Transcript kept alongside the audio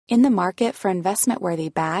In the market for investment-worthy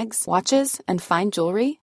bags, watches, and fine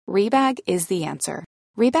jewelry, Rebag is the answer.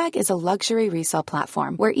 Rebag is a luxury resale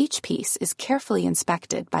platform where each piece is carefully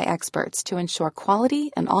inspected by experts to ensure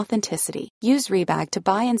quality and authenticity. Use Rebag to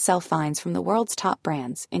buy and sell finds from the world's top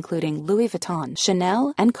brands, including Louis Vuitton,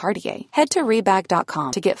 Chanel, and Cartier. Head to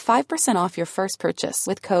Rebag.com to get 5% off your first purchase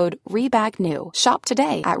with code REBAGNEW. Shop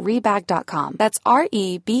today at Rebag.com. That's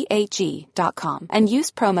REBAG.com. And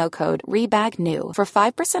use promo code REBAGNEW for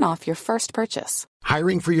 5% off your first purchase.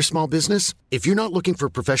 Hiring for your small business? If you're not looking for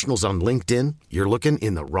professionals on LinkedIn, you're looking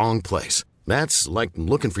in the wrong place. That's like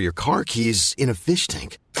looking for your car keys in a fish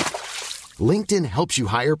tank. LinkedIn helps you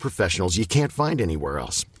hire professionals you can't find anywhere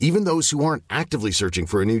else, even those who aren't actively searching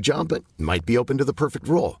for a new job but might be open to the perfect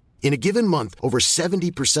role. In a given month, over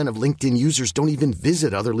 70% of LinkedIn users don't even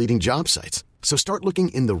visit other leading job sites. So start looking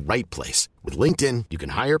in the right place. With LinkedIn, you can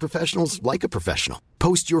hire professionals like a professional.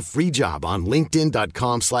 Post your free job on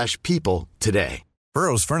linkedin.com/people today.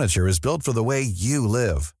 Burrow's furniture is built for the way you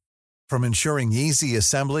live. From ensuring easy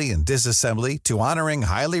assembly and disassembly to honoring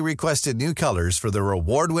highly requested new colors for their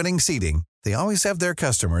award-winning seating, they always have their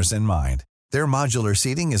customers in mind. Their modular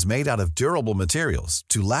seating is made out of durable materials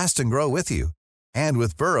to last and grow with you. And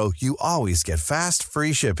with Burrow, you always get fast,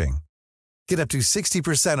 free shipping. Get up to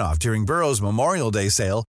 60% off during Burrow's Memorial Day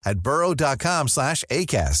sale at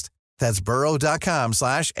burrow.com/ACAST. That's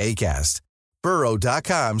burrow.com/ACAST.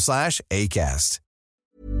 burrow.com/ACAST.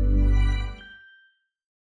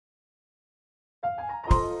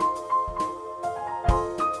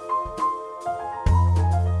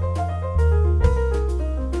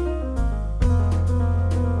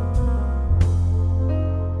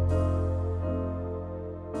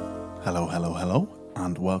 Hello,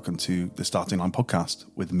 and welcome to the Starting Line podcast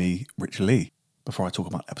with me, Richard Lee. Before I talk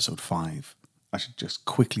about episode 5, I should just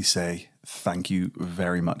quickly say thank you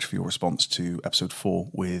very much for your response to episode 4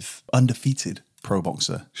 with undefeated pro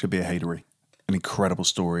boxer Shabir Haidari. An incredible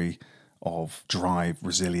story of drive,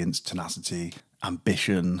 resilience, tenacity,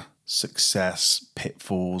 ambition, success,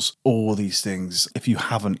 pitfalls, all these things. If you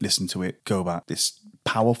haven't listened to it, go back. It's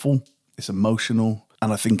powerful, it's emotional,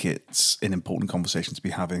 and I think it's an important conversation to be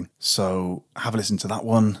having. So have a listen to that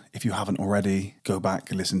one. If you haven't already, go back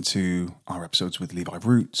and listen to our episodes with Levi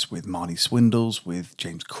Roots, with Marnie Swindles, with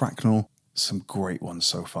James Cracknell. Some great ones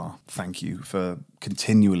so far. Thank you for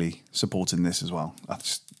continually supporting this as well.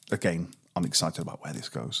 Again, I'm excited about where this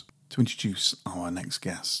goes. To introduce our next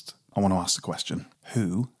guest, I want to ask the question,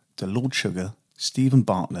 who do Lord Sugar, Stephen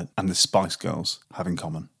Bartlett and the Spice Girls have in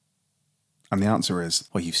common? And the answer is,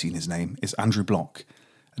 well, you've seen his name, is Andrew Bloch.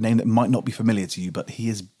 A name that might not be familiar to you, but he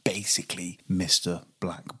is basically Mr.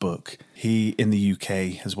 Black Book. He, in the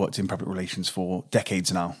UK, has worked in public relations for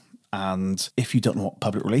decades now. And if you don't know what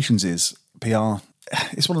public relations is, PR,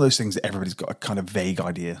 it's one of those things that everybody's got a kind of vague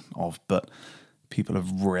idea of, but people are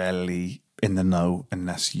rarely in the know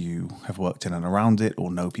unless you have worked in and around it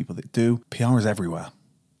or know people that do. PR is everywhere.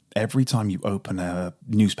 Every time you open a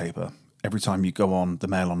newspaper, every time you go on the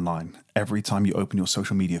Mail Online, every time you open your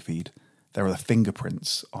social media feed, there are the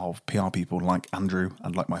fingerprints of PR people like Andrew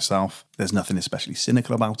and like myself. There's nothing especially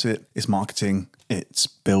cynical about it. It's marketing. It's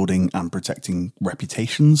building and protecting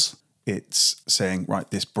reputations. It's saying, right,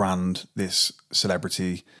 this brand, this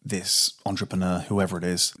celebrity, this entrepreneur, whoever it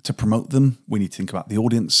is, to promote them, we need to think about the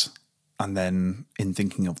audience. And then in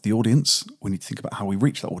thinking of the audience, we need to think about how we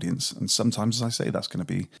reach that audience. And sometimes, as I say, that's going to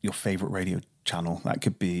be your favorite radio channel. That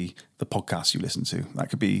could be the podcast you listen to.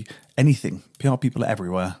 That could be anything. PR people are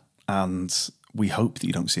everywhere. And we hope that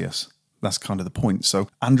you don't see us. That's kind of the point. So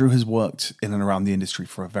Andrew has worked in and around the industry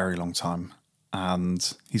for a very long time.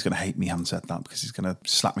 And he's going to hate me having said that because he's going to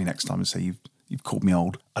slap me next time and say, you've called me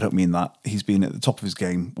old. I don't mean that. He's been at the top of his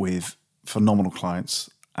game with phenomenal clients.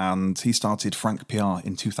 And he started Frank PR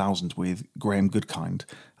in 2000 with Graham Goodkind.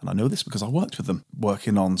 And I know this because I worked with them,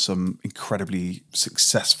 working on some incredibly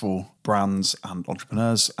successful brands and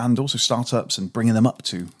entrepreneurs and also startups and bringing them up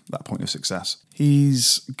to that point of success.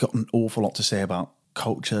 He's got an awful lot to say about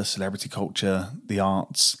culture, celebrity culture, the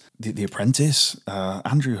arts, the Apprentice.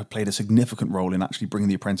 Andrew had played a significant role in actually bringing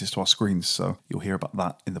the Apprentice to our screens. So you'll hear about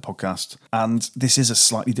that in the podcast. And this is a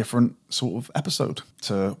slightly different sort of episode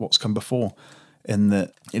to what's come before, in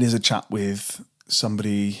that it is a chat with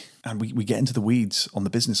somebody, and we get into the weeds on the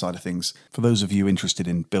business side of things. For those of you interested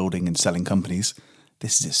in building and selling companies,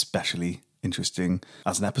 this is especially interesting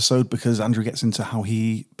as an episode because Andrew gets into how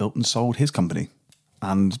he built and sold his company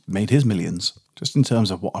and made his millions. Just in terms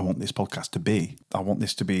of what I want this podcast to be, I want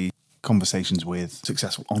this to be conversations with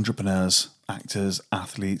successful entrepreneurs, actors,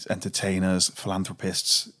 athletes, entertainers,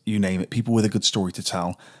 philanthropists, you name it, people with a good story to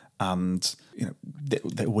tell. and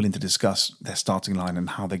they're willing to discuss their starting line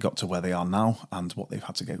and how they got to where they are now and what they've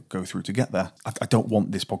had to go through to get there. I don't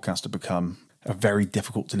want this podcast to become a very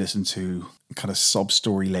difficult to listen to, kind of sob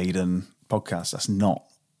story laden podcast. That's not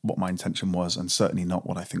what my intention was, and certainly not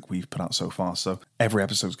what I think we've put out so far. So every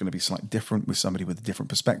episode is going to be slightly different with somebody with a different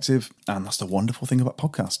perspective. And that's the wonderful thing about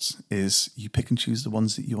podcasts, is you pick and choose the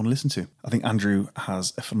ones that you want to listen to. I think Andrew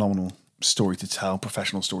has a phenomenal story to tell,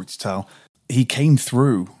 professional story to tell. He came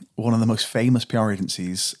through one of the most famous PR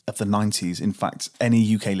agencies of the 90s. In fact,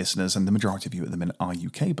 any UK listeners, and the majority of you at the minute are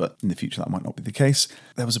UK, but in the future that might not be the case.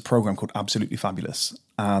 There was a program called Absolutely Fabulous,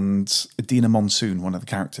 and Adina Monsoon, one of the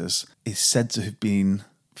characters, is said to have been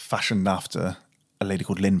fashioned after a lady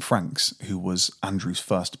called Lynn Franks, who was Andrew's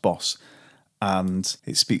first boss. And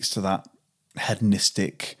it speaks to that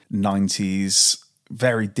hedonistic 90s,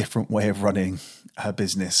 very different way of running her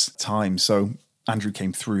business time. So Andrew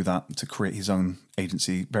came through that to create his own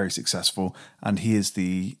agency, very successful, and he is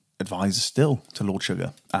the advisor still to Lord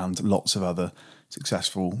Sugar and lots of other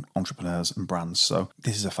successful entrepreneurs and brands. So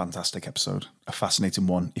this is a fantastic episode, a fascinating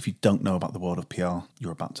one. If you don't know about the world of PR,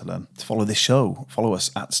 you're about to learn. To follow this show, follow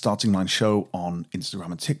us at Starting Line Show on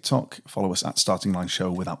Instagram and TikTok. Follow us at Starting Line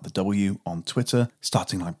Show without the W on Twitter.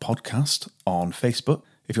 Starting Line Podcast on Facebook.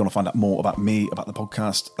 If you want to find out more about me, about the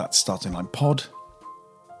podcast, that's Starting Line Pod.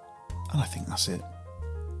 And I think that's it.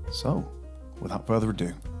 So, without further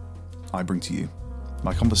ado, I bring to you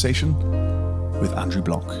my conversation with Andrew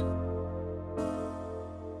Bloch.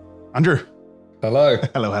 Andrew. Hello.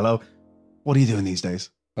 Hello. What are you doing these days?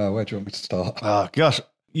 Where do you want me to start? Oh, gosh.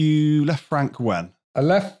 You left Frank when? I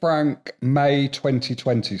left Frank May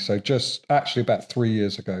 2020, so just actually about 3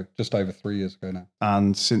 years ago, just over 3 years ago now.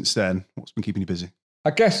 And since then, what's been keeping you busy?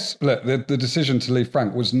 I guess, look, the decision to leave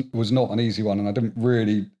Frank was not an easy one, and I didn't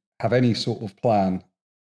really have any sort of plan.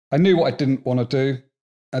 I knew what I didn't want to do.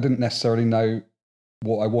 I didn't necessarily know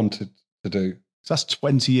what I wanted to do. So that's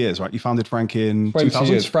 20 years, right? You founded Frank in 20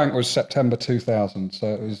 2000? years. Frank was September 2000. So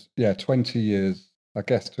it was, 20 years. I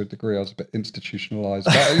guess to a degree I was a bit institutionalized.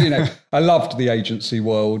 But, I loved the agency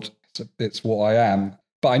world. It's what I am.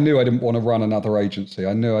 But I knew I didn't want to run another agency.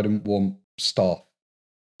 I knew I didn't want staff,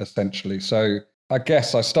 essentially. So I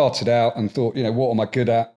guess I started out and thought, what am I good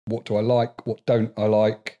at? What do I like? What don't I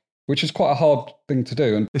like? Which is quite a hard thing to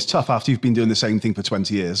do. And it's tough after you've been doing the same thing for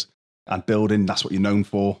 20 years and building, that's what you're known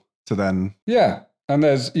for. To then... Yeah. And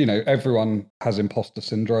there's, everyone has imposter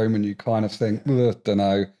syndrome and you kind of think, don't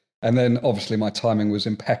know. And then obviously my timing was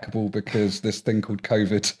impeccable because this thing called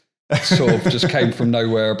COVID sort of just came from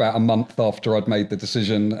nowhere about a month after I'd made the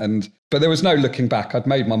decision. But there was no looking back. I'd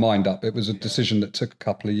made my mind up. It was a decision that took a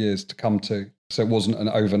couple of years to come to. So it wasn't an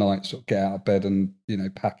overnight sort of get out of bed and,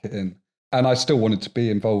 pack it in. And I still wanted to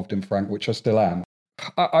be involved in Frank, which I still am.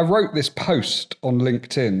 I wrote this post on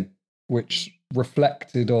LinkedIn, which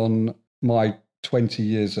reflected on my 20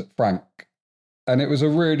 years at Frank. And it was a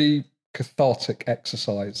really cathartic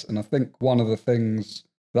exercise. And I think one of the things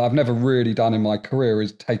that I've never really done in my career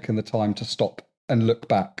is taken the time to stop and look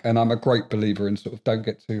back. And I'm a great believer in sort of don't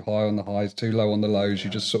get too high on the highs, too low on the lows. You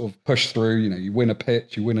just sort of push through, you win a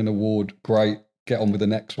pitch, you win an award, great. Get on with the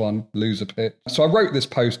next one, lose a pitch. So I wrote this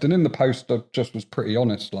post, and in the post I just was pretty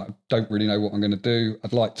honest, like, I don't really know what I'm going to do.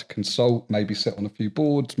 I'd like to consult, maybe sit on a few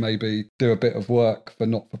boards, maybe do a bit of work for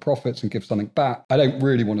not-for-profits and give something back. I don't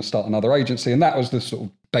really want to start another agency. And that was the sort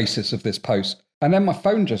of basis of this post. And then my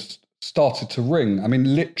phone just started to ring. I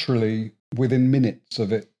mean, literally within minutes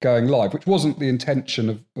of it going live, which wasn't the intention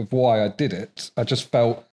of why I did it. I just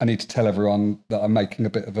felt I need to tell everyone that I'm making a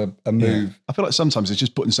bit of a move. Yeah. I feel like sometimes it's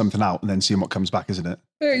just putting something out and then seeing what comes back, isn't it?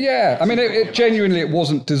 Yeah. I mean, it genuinely, it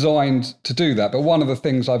wasn't designed to do that. But one of the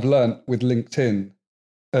things I've learned with LinkedIn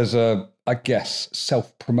as a, I guess,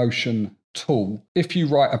 self-promotion tool, if you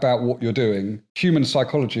write about what you're doing, human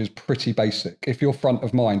psychology is pretty basic. If you're front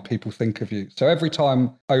of mind, people think of you. So every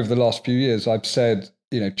time over the last few years I've said,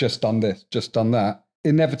 just done this, just done that,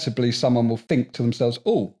 inevitably someone will think to themselves,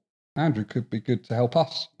 oh, Andrew could be good to help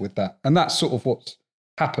us with that. And that's sort of what's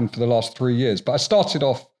happened for the last 3 years. But I started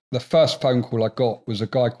off, the first phone call I got was a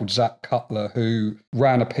guy called Zach Cutler, who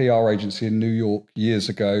ran a PR agency in New York years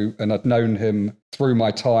ago. And I'd known him through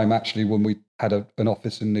my time, actually, when we had an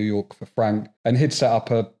office in New York for Frank. And he'd set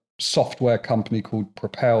up a software company called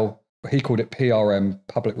Propel. He called it PRM,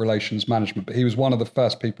 Public Relations Management. But he was one of the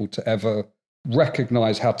first people to ever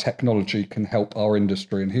recognize how technology can help our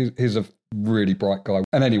industry. And he's a really bright guy.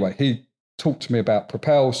 And anyway, he talked to me about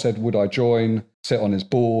Propel, said, would I join, sit on his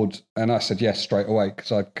board? And I said yes straight away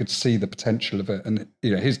because I could see the potential of it. And,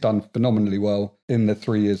 he's done phenomenally well in the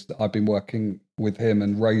 3 years that I've been working with him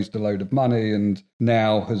and raised a load of money, and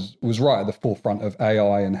now was right at the forefront of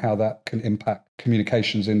AI and how that can impact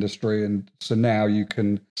communications industry. And so now you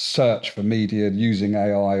can search for media using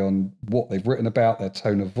AI on what they've written about, their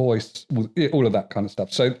tone of voice, all of that kind of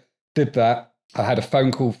stuff. So did that. I had a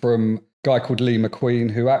phone call from a guy called Lee McQueen,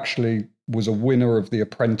 who actually was a winner of the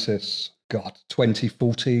Apprentice,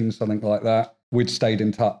 2014, something like that. We'd stayed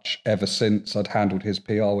in touch ever since. I'd handled his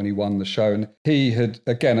PR when he won the show. And he had,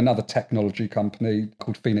 again, another technology company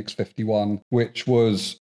called Phoenix 51, which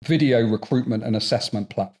was video recruitment and assessment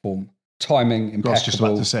platform. Timing impeccable. I was just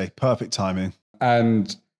about to say, perfect timing.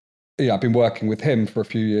 And I've been working with him for a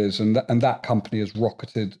few years, and that company has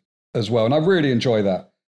rocketed as well. And I really enjoy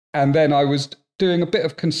that. And then I was doing a bit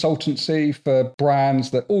of consultancy for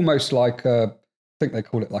brands that almost like I think they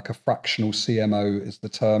call it like a fractional CMO is the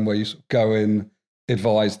term, where you sort of go in,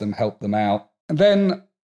 advise them, help them out. And then,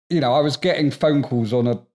 I was getting phone calls on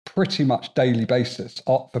a pretty much daily basis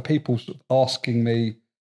for people sort of asking me,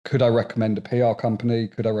 could I recommend a PR company?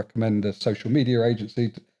 Could I recommend a social media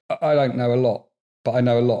agency? I don't know a lot, but I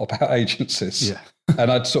know a lot about agencies. Yeah. And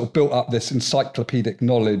I'd sort of built up this encyclopedic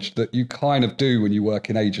knowledge that you kind of do when you work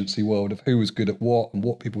in agency world of who was good at what and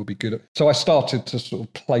what people would be good at. So I started to sort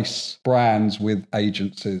of place brands with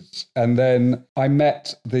agencies. And then I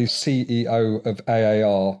met the CEO of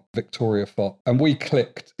AAR, Victoria Fott, and we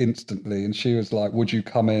clicked instantly. And she was like, would you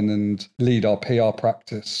come in and lead our PR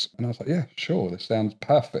practice? And I was like, yeah, sure. This sounds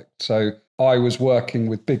perfect. So I was working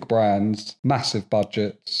with big brands, massive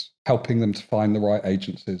budgets, helping them to find the right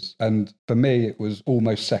agencies. And for me, it was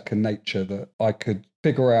almost second nature that I could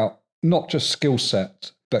figure out not just skill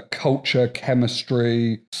set, but culture,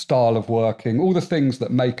 chemistry, style of working, all the things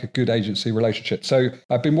that make a good agency relationship. So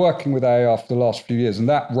I've been working with AAR for the last few years, and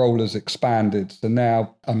that role has expanded. So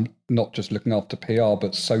now I'm not just looking after PR,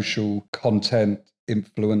 but social content,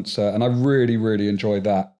 influencer, and I really, really enjoy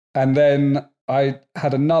that. And then I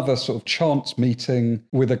had another sort of chance meeting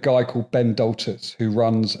with a guy called Ben Daltis, who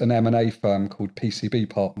runs an M&A firm called PCB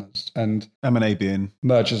Partners. And M&A being?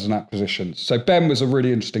 Mergers and acquisitions. So Ben was a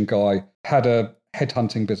really interesting guy, had a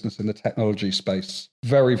headhunting business in the technology space,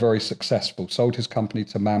 very, very successful, sold his company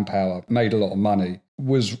to Manpower, made a lot of money,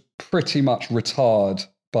 was pretty much retired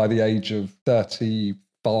by the age of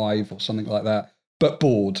 35 or something like that, but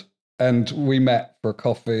bored. And we met for a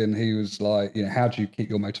coffee, and he was like, how do you keep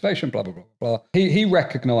your motivation? Blah, blah, blah, blah. He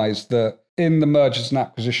recognized that in the mergers and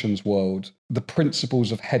acquisitions world, the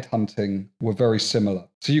principles of headhunting were very similar.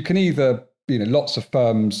 So you can either, lots of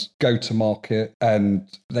firms go to market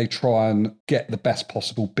and they try and get the best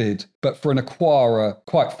possible bid. But for an acquirer,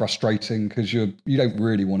 quite frustrating because you don't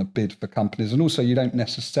really want to bid for companies. And also you don't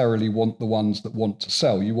necessarily want the ones that want to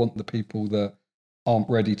sell. You want the people that aren't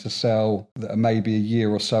ready to sell, that are maybe a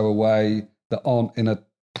year or so away, that aren't in a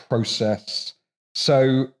process.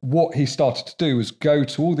 So what he started to do was go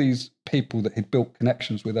to all these people that he'd built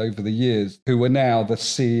connections with over the years, who were now the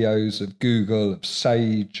CEOs of Google, of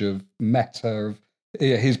Sage, of Meta.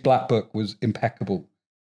 His black book was impeccable.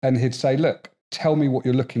 And he'd say, look, tell me what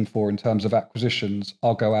you're looking for in terms of acquisitions.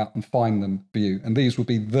 I'll go out and find them for you. And these would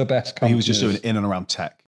be the best companies. He was just doing it in and around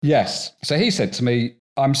tech. Yes. So he said to me,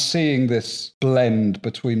 I'm seeing this blend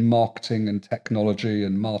between marketing and technology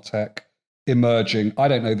and MarTech emerging. I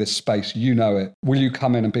don't know this space. You know it. Will you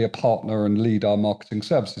come in and be a partner and lead our marketing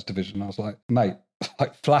services division? I was like, mate,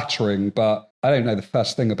 like flattering, but I don't know the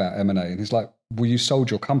first thing about M&A. And he's like, well, you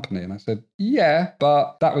sold your company. And I said, yeah,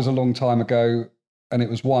 but that was a long time ago. And it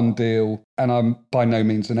was one deal. And I'm by no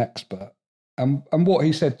means an expert. And what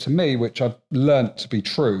he said to me, which I've learned to be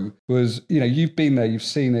true, was, you've been there, you've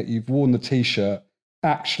seen it, you've worn the T-shirt.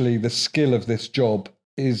 Actually, the skill of this job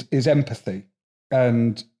is empathy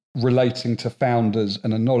and relating to founders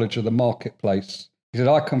and a knowledge of the marketplace. He said,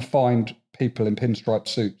 I can find people in pinstripe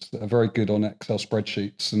suits that are very good on Excel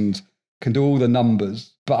spreadsheets and can do all the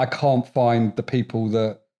numbers, but I can't find the people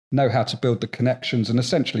that know how to build the connections and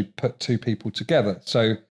essentially put two people together.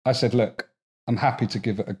 So I said, look, I'm happy to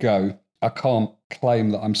give it a go. I can't claim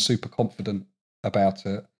that I'm super confident about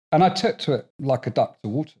it. And I took to it like a duck to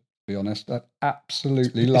water. Be honest, I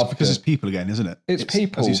absolutely love it. Because it's people again, isn't it? It's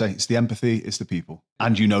people. As you say, it's the empathy, it's the people.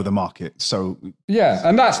 And the market. So yeah,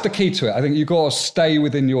 and that's the key to it. I think you've got to stay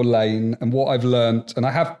within your lane. And what I've learned, and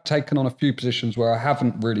I have taken on a few positions where I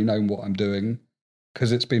haven't really known what I'm doing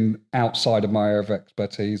because it's been outside of my area of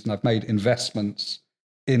expertise, and I've made investments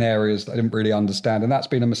in areas that I didn't really understand, and that's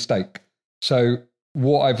been a mistake. So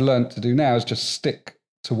what I've learned to do now is just stick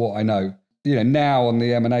to what I know. now on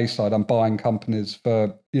the M&A side, I'm buying companies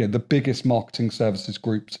for, the biggest marketing services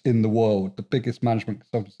groups in the world, the biggest management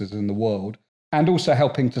consultancies in the world, and also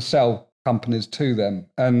helping to sell companies to them.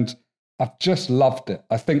 And I've just loved it.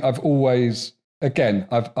 I think I've always, again,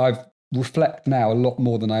 I've reflect now a lot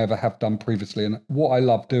more than I ever have done previously. And what I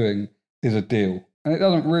love doing is a deal. And it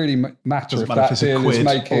doesn't really matter if that deal is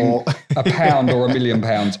making £1 or £1 million.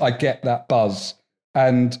 I get that buzz.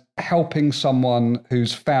 And helping someone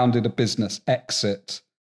who's founded a business exit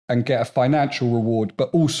and get a financial reward, but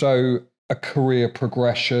also a career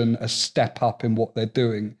progression, a step up in what they're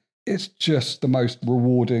doing, it's just the most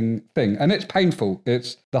rewarding thing. And it's painful.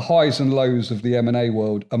 It's the highs and lows of the M&A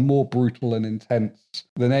world are more brutal and intense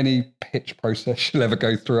than any pitch process you'll ever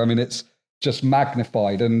go through. I mean, it's just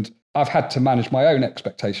magnified. And I've had to manage my own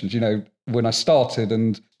expectations. When I started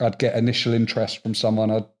and I'd get initial interest from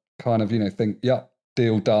someone, I'd kind of, think, yep,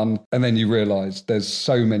 deal done. And then you realize there's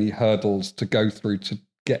so many hurdles to go through to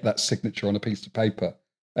get that signature on a piece of paper.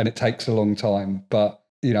 And it takes a long time. But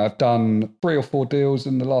I've done 3 or 4 deals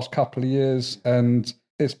in the last couple of years, and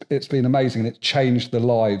it's been amazing. It's changed the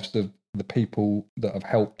lives of the people that have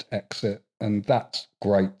helped exit, and that's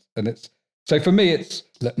great. And so for me,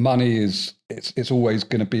 money is it's always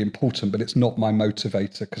going to be important, but it's not my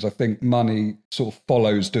motivator, because I think money sort of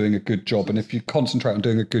follows doing a good job. And if you concentrate on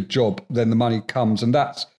doing a good job, then the money comes. And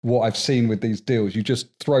that's what I've seen with these deals. You just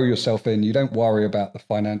throw yourself in. You don't worry about the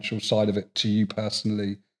financial side of it to you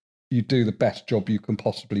personally. You do the best job you can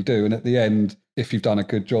possibly do. And at the end, if you've done a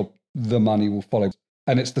good job, the money will follow.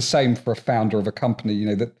 And it's the same for a founder of a company,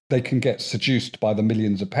 that they can get seduced by the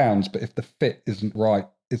millions of pounds, but if the fit isn't right,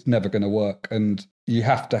 it's never going to work. And you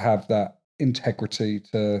have to have that integrity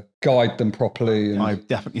to guide them properly. And I've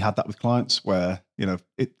definitely had that with clients where,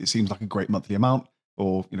 it seems like a great monthly amount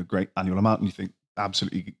or, great annual amount. And you think,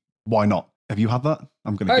 absolutely, why not? Have you had that?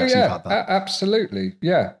 I'm going to guess you've had that. Absolutely,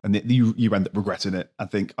 yeah. And you end up regretting it. I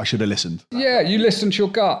think I should have listened. Yeah, you listen to your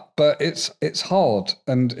gut, but it's hard,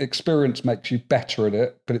 and experience makes you better at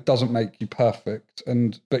it, but it doesn't make you perfect.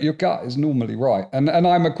 But your gut is normally right. And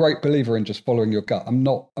I'm a great believer in just following your gut. I'm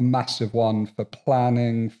not a massive one for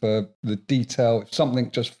planning, for the detail. If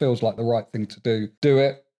something just feels like the right thing to do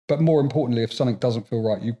it. But more importantly, if something doesn't feel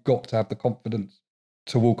right, you've got to have the confidence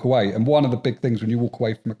to walk away. And one of the big things when you walk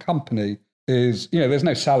away from a company is, there's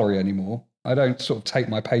no salary anymore. I don't sort of take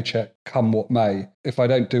my paycheck come what may. If I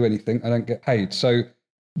don't do anything, I don't get paid. So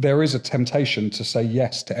there is a temptation to say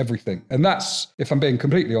yes to everything. And that's, if I'm being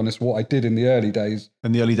completely honest, what I did in the early days.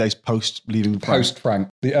 In the early days post leaving Frank? Post Frank,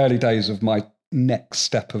 the early days of my next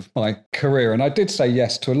step of my career. And I did say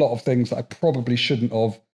yes to a lot of things that I probably shouldn't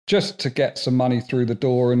have, just to get some money through the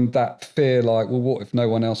door, and that fear like, well, what if no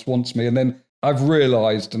one else wants me? And then I've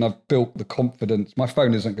realised and I've built the confidence, my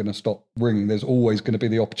phone isn't going to stop ringing. There's always going to be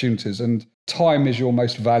the opportunities, and time is your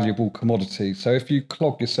most valuable commodity. So if you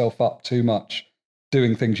clog yourself up too much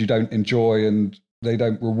doing things you don't enjoy and they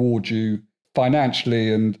don't reward you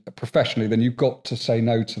financially and professionally, then you've got to say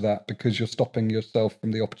no to that, because you're stopping yourself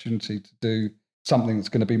from the opportunity to do something that's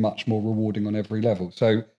going to be much more rewarding on every level.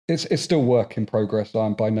 So it's still work in progress.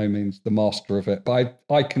 I'm by no means the master of it, but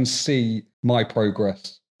I can see my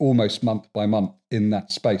progress almost month by month in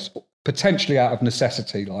that space, potentially out of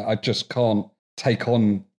necessity. Like I just can't take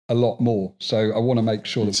on a lot more. So I want to make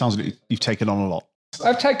sure it sounds like you've taken on a lot.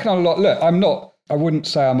 I've taken on a lot. Look, I wouldn't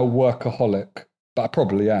say I'm a workaholic, but I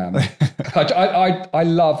probably am. I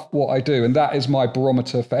love what I do, and that is my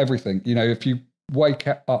barometer for everything. If you wake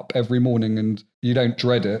up every morning and you don't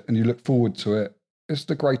dread it and you look forward to it, it's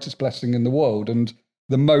the greatest blessing in the world. And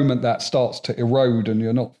the moment that starts to erode and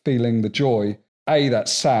you're not feeling the joy, A,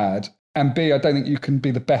 that's sad, and B, I don't think you can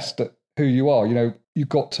be the best at who you are. You've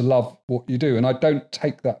got to love what you do. And I don't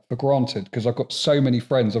take that for granted, because I've got so many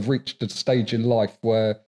friends. I've reached a stage in life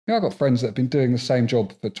where I've got friends that have been doing the same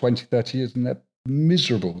job for 20, 30 years and they're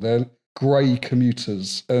miserable. They're grey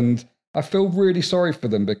commuters. And I feel really sorry for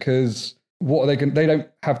them, because what are they going? They don't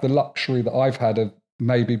have the luxury that I've had of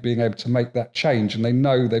maybe being able to make that change, and they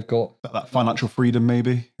know they've got that financial freedom.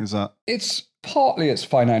 Maybe is that it's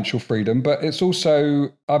financial freedom, but it's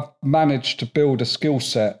also I've managed to build a skill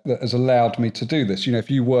set that has allowed me to do this. If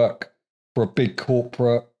you work for a big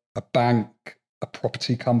corporate, a bank, a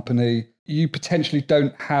property company, you potentially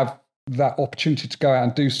don't have that opportunity to go out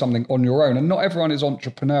and do something on your own. And not everyone is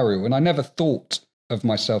entrepreneurial. And I never thought of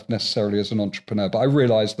myself necessarily as an entrepreneur, but I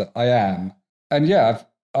realized that I am. And yeah,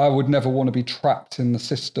 I would never want to be trapped in the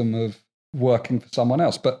system of working for someone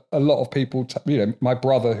else. But a lot of people, my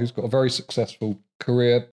brother, who's got a very successful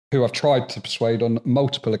career, who I've tried to persuade on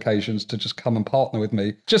multiple occasions to just come and partner with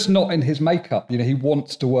me, just not in his makeup. He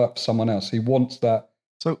wants to work for someone else. He wants that.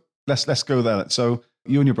 So let's go there. So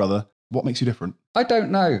you and your brother, what makes you different? I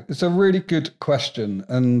don't know. It's a really good question.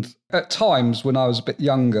 And at times when I was a bit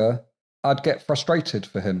younger, I'd get frustrated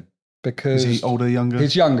for him because... Is he older, younger?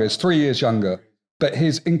 He's younger. He's 3 years younger. But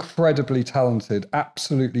he's incredibly talented,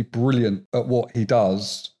 absolutely brilliant at what he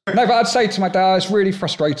does. No, but I'd say to my dad, it's really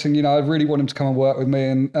frustrating. You know, I really want him to come and work with me.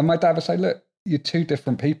 And my dad would say, look, you're two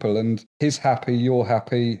different people and he's happy, you're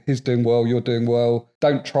happy. He's doing well, you're doing well.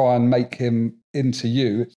 Don't try and make him into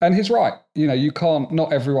you. And he's right. You know, you can't,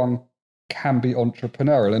 not everyone can be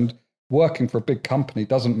entrepreneurial. And working for a big company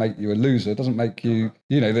doesn't make you a loser, doesn't make you,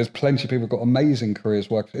 you know, there's plenty of people who've got amazing careers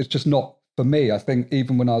working. It's just not for me. I think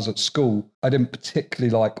even when I was at school, I didn't particularly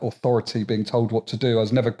like authority, being told what to do. I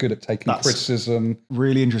was never good at taking criticism.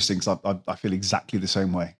 Really interesting because I feel exactly the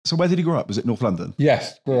same way. So where did you grow up? Was it North London?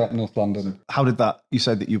 Yes, grew up in North London. How did that, you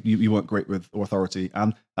said that you weren't great with authority.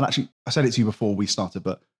 And actually, I said it to you before we started,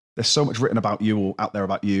 but there's so much written about you or out there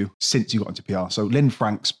about you since you got into PR. So Lynn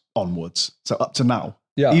Franks onwards. So up to now.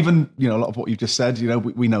 Yeah. Even, you know, a lot of what you've just said, you know,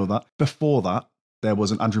 we know that. Before that, there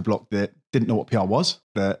was an Andrew Bloch that didn't know what PR was,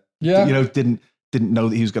 that, you know, didn't know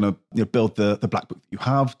that he was going to build the black book that you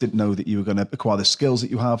have, didn't know that you were going to acquire the skills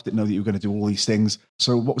that you have, didn't know that you were going to do all these things.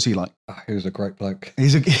 So what was he like? He was a great bloke.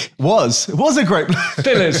 Was a great bloke.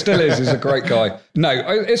 Still is. He's a great guy. No,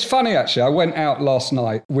 it's funny actually. I went out last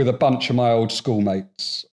night with a bunch of my old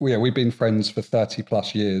schoolmates. We've been friends for 30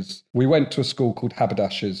 plus years. We went to a school called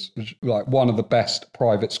Haberdashers, which is like one of the best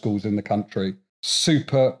private schools in the country.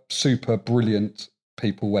 Super, super brilliant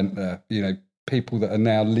people went there, you know, people that are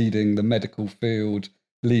now leading the medical field,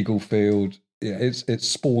 legal field. Yeah, it's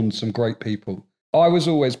spawned some great people. I was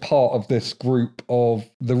always part of this group of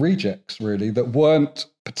the rejects, really, that weren't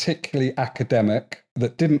particularly academic,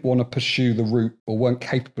 that didn't want to pursue the route or weren't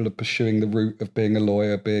capable of pursuing the route of being a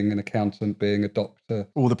lawyer, being an accountant, being a doctor.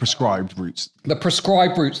 Or the prescribed routes. The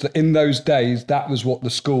prescribed routes that in those days, that was what the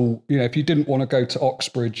school, you know, if you didn't want to go to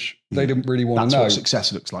Oxbridge, they didn't really want to know. That's what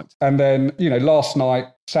success looks like. And then, you know, last night,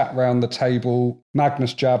 sat around the table,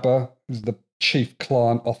 Magnus Jabber, who's the chief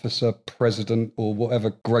client officer, president, or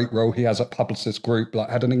whatever great role he has at Publicist Group, like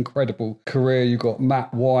had an incredible career. You've got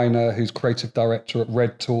Matt Weiner, who's creative director at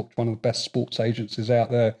Red Talk, one of the best sports agencies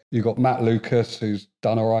out there. You've got Matt Lucas, who's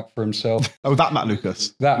done all right for himself. Oh, that Matt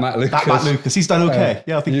Lucas. That Matt Lucas. He's done okay.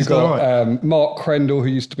 I think he's done all right. Mark Crendell, who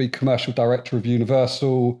used to be commercial director of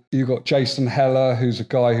Universal. You've got Jason Heller, who's a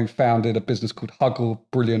guy who founded a business called Huggle,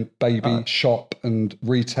 brilliant baby shop and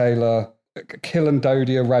retailer. Killen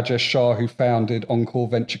Dodia, Rajesh Shah, who founded Encore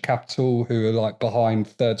Venture Capital, who are like behind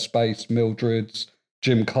Third Space, Mildred's,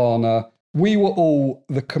 Jim Carner. We were all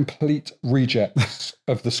the complete rejects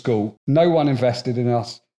of the school. No one invested in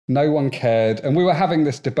us. No one cared. And we were having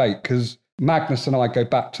this debate because Magnus and I go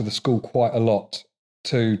back to the school quite a lot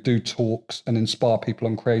to do talks and inspire people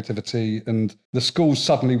on creativity. And the school's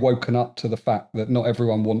suddenly woken up to the fact that not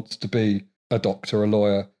everyone wants to be a doctor, a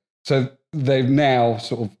lawyer. So they've now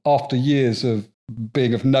sort of, after years of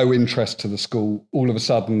being of no interest to the school, all of a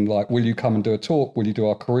sudden, like, will you come and do a talk? Will you do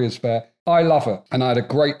our careers fair? I love it. And I had a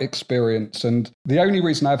great experience. And the only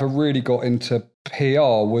reason I ever really got into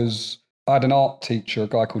PR was I had an art teacher, a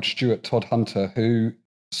guy called Stuart Todd Hunter, who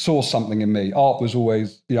saw something in me. Art was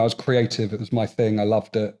always, you know, I was creative. It was my thing. I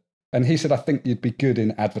loved it. And he said, I think you'd be good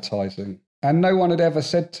in advertising. And no one had ever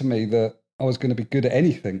said to me that I was going to be good at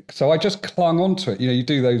anything. So I just clung on to it. You know, you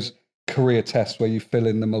do those career tests where you fill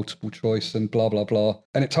in the multiple choice and blah, blah, blah.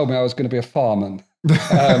 And it told me I was going to be a fireman.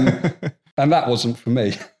 And that wasn't for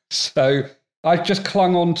me. So I just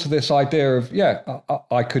clung on to this idea of,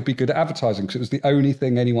 I could be good at advertising because it was the only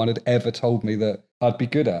thing anyone had ever told me that I'd be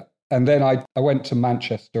good at. And then I went to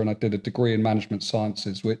Manchester and I did a degree in management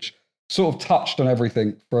sciences, which sort of touched on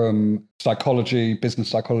everything from psychology, business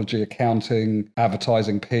psychology, accounting,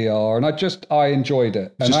 advertising, PR. And I enjoyed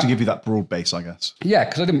it. Just to give you that broad base, I guess. Yeah,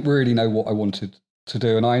 because I didn't really know what I wanted to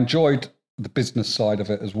do. And I enjoyed the business side of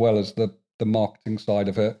it as well as the marketing side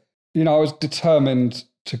of it. You know, I was determined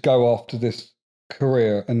to go after this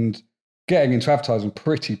career, and getting into advertising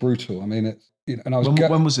pretty brutal. I mean, it's, you know, and I was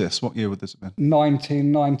when was this? What year would this have been?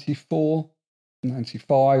 1994,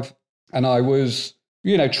 95. And I was,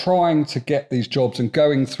 you know, trying to get these jobs and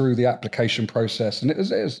going through the application process. And it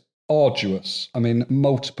was arduous. I mean,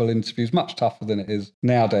 multiple interviews, much tougher than it is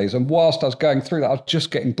nowadays. And whilst I was going through that, I was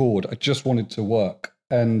just getting bored. I just wanted to work.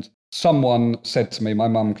 And someone said to me, my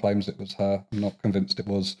mum claims it was her, I'm not convinced it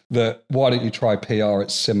was, that why don't you try PR?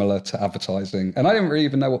 It's similar to advertising. And I didn't really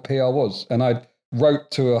even know what PR was. And I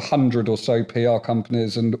wrote to 100 or so PR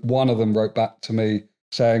companies, and one of them wrote back to me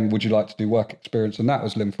saying, would you like to do work experience? And that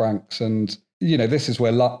was Lynn Franks. And, you know, this is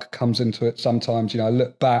where luck comes into it sometimes. You know, I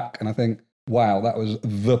look back and I think wow, that was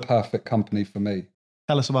the perfect company for me.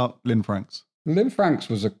 Tell us about Lynn Franks. Lynn Franks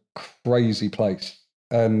was a crazy place.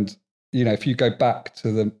 And, if you go back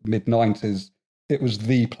to the mid-90s, it was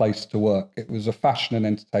the place to work. It was a fashion and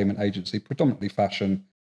entertainment agency, predominantly fashion.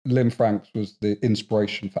 Lynn Franks was the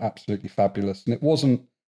inspiration for Absolutely Fabulous. And it wasn't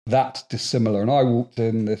that dissimilar. And I walked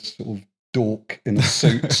in this sort of dork in a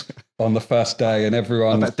suit on the first day, and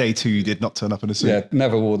everyone... I bet day 2 you did not turn up in a suit. Yeah,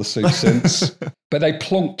 never wore the suit since. But they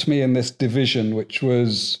plonked me in this division, which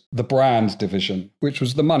was the brand division, which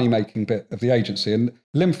was the money-making bit of the agency. And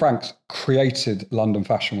Lynn Franks created London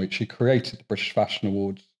Fashion Week. She created the British Fashion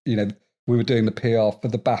Awards. We were doing the PR for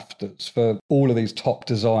the BAFTAs, for all of these top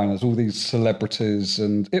designers, all these celebrities,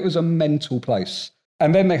 and it was a mental place.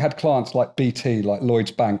 And then they had clients like BT, like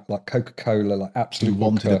Lloyds Bank, like Coca-Cola, like Absolute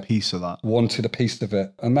Vodka. Wanted a piece of that. Wanted a piece of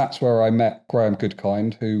it. And that's where I met Graham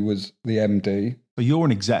Goodkind, who was the MD. But you're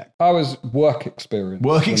an exec. I was work experience.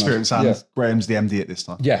 And Graham's the MD at this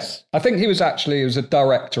time. Yes. I think he was a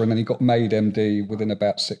director, and then he got made MD within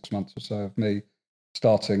about 6 months or so of me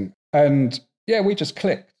starting. And yeah, we just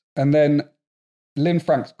clicked. And then Lynn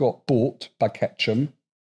Franks got bought by Ketchum.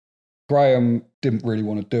 Graham didn't really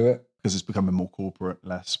want to do it. Because it's becoming more corporate,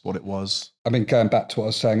 less what it was. I mean, going back to what I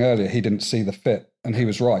was saying earlier, he didn't see the fit, and he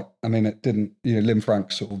was right. I mean, it didn't, Lynn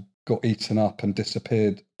Franks sort of got eaten up and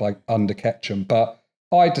disappeared by under Ketchum. But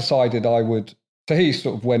I decided I would, so he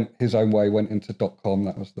sort of went his own way, went into .com.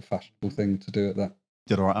 That was the fashionable thing to do at that.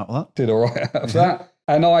 Did all right out of that? Did all right out of that.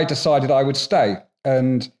 And I decided I would stay.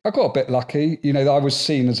 And I got a bit lucky. I was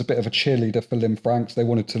seen as a bit of a cheerleader for Lynn Franks. They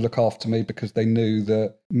wanted to look after me because they knew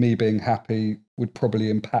that me being happy would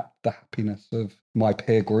probably impact the happiness of my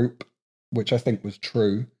peer group, which I think was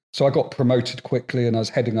true. So I got promoted quickly, and I was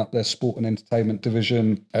heading up their sport and entertainment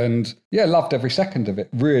division. And yeah, loved every second of it,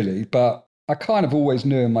 really. But I kind of always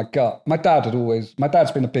knew in my gut. My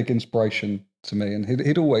dad's been a big inspiration to me. And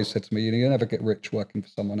he'd always said to me, you never get rich working for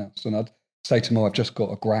someone else. And I'd say to him, I've just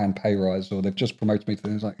got a grand pay rise, or they've just promoted me to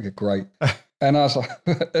things like, great. And I was like,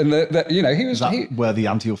 and he was... Is that where the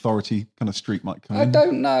anti-authority kind of streak might come in?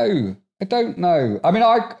 I don't know. I mean,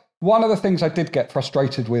 one of the things I did get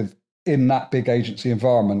frustrated with in that big agency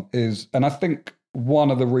environment is, and I think one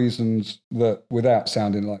of the reasons that, without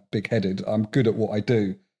sounding like big-headed, I'm good at what I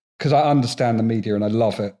do, because I understand the media and I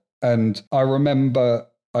love it. And I remember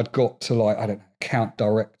I'd got to account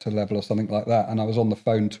director level or something like that. And I was on the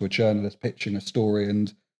phone to a journalist pitching a story,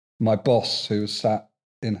 and my boss, who was sat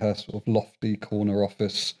in her sort of lofty corner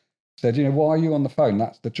office, said, why are you on the phone?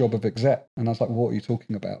 That's the job of exec. And I was like, what are you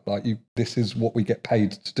talking about? This is what we get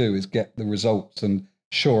paid to do, is get the results. And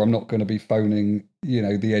sure, I'm not going to be phoning,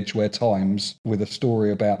 the Edgware Times with a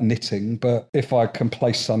story about knitting, but if I can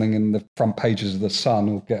place something in the front pages of the Sun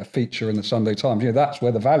or get a feature in the Sunday Times, that's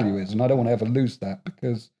where the value is. And I don't want to ever lose that,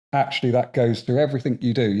 because actually that goes through everything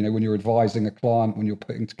you do. When you're advising a client, when you're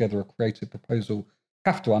putting together a creative proposal,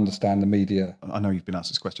 you have to understand the media. I know you've been asked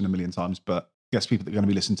this question a million times, but I guess people that are going to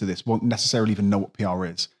be listening to this won't necessarily even know what PR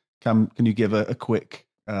is. Can you give a quick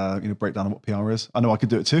breakdown of what PR is? I know I could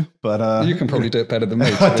do it too, but you can probably do it better than me.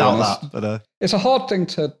 I doubt that. But it's a hard thing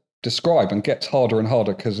to describe, and gets harder and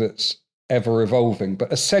harder because it's ever evolving.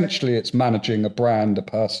 But essentially, it's managing a brand, a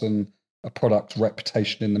person, a product's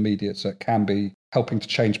reputation in the media. So it can be helping to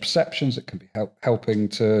change perceptions. It can be helping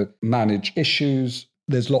to manage issues.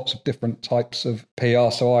 There's lots of different types of PR.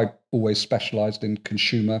 So I always specialised in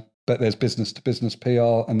consumer, but there's business to business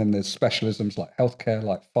PR, and then there's specialisms like healthcare,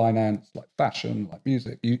 like finance, like fashion, like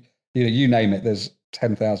music. You name it. There's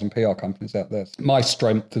 10,000 PR companies out there. My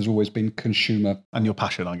strength has always been consumer. And your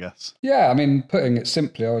passion, I guess. Yeah, I mean, putting it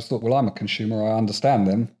simply, I always thought, well, I'm a consumer, I understand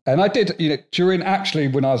them. And I did, when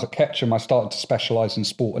I was at Ketchum, I started to specialise in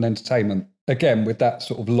sport and entertainment. Again, with that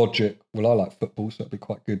sort of logic, well, I like football, so it'd be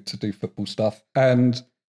quite good to do football stuff. And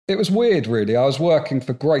it was weird, really. I was working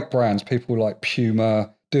for great brands, people like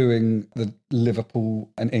Puma, doing the Liverpool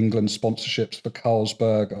and England sponsorships for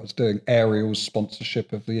Carlsberg. I was doing Ariel's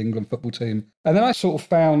sponsorship of the England football team. And then I sort of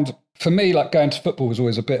found, for me, going to football was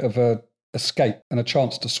always a bit of a escape and a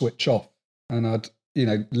chance to switch off. And I'd,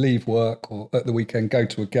 leave work or at the weekend go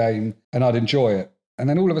to a game, and I'd enjoy it. And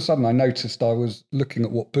then all of a sudden I noticed I was looking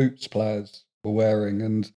at what boots players were wearing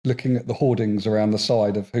and looking at the hoardings around the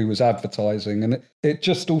side of who was advertising. And it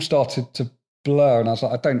just all started to blur, and I was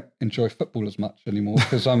like, I don't enjoy football as much anymore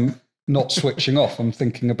because I'm not switching off. I'm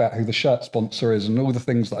thinking about who the shirt sponsor is and all the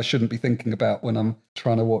things that I shouldn't be thinking about when I'm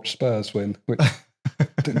trying to watch Spurs win, which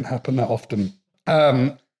didn't happen that often.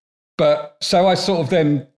 But so I sort of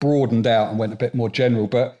then broadened out and went a bit more general.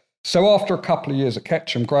 But so after a couple of years at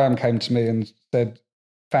Ketchum, Graham came to me and said,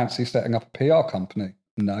 fancy setting up a PR company?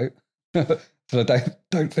 No. So I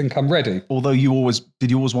don't think I'm ready. Although did you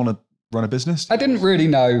always want to run a business? I didn't really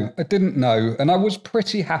know. I didn't know. And I was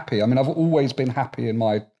pretty happy. I mean, I've always been happy in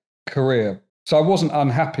my career. So I wasn't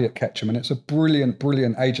unhappy at Ketchum, and it's a brilliant,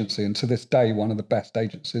 brilliant agency. And to this day, one of the best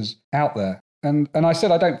agencies out there. And I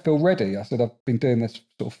said, I don't feel ready. I said, I've been doing this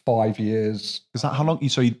sort of 5 years. Is that how long?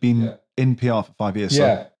 So you'd been in PR for 5 years?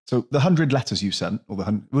 Yeah. So the 100 letters you sent, or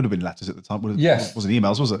it would have been letters at the time. Yes. Wasn't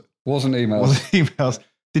emails, was it? Wasn't emails. Wasn't emails.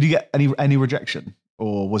 Did you get any rejection?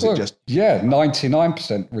 Or was it just... Yeah,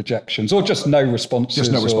 99% rejections, or just no responses.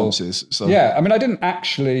 Just no responses. So yeah, I mean, I didn't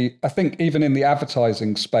actually... I think even in the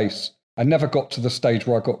advertising space, I never got to the stage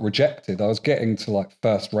where I got rejected. I was getting to like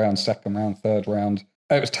first round, second round, third round.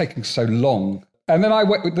 It was taking so long. And then I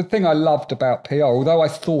went with the thing I loved about PR, although I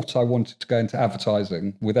thought I wanted to go into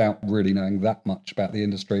advertising without really knowing that much about the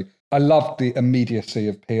industry, I loved the immediacy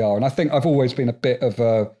of PR. And I think I've always been a bit of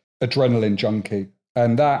a adrenaline junkie.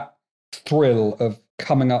 And that thrill of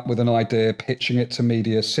coming up with an idea, pitching it to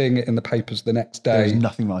media, seeing it in the papers the next day. There's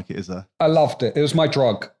nothing like it, is there? I loved it. It was my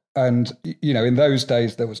drug. And, you know, in those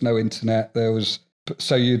days, there was no internet.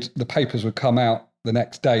 So the papers would come out the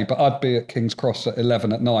next day, but I'd be at King's Cross at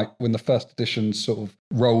 11 at night when the first editions sort of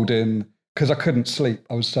rolled in because I couldn't sleep.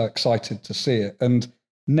 I was so excited to see it. And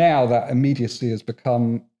now that immediacy has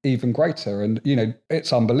become even greater. And, you know,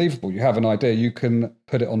 it's unbelievable. You have an idea, you can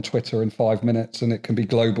put it on Twitter in 5 minutes and it can be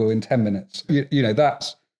global in 10 minutes. You know,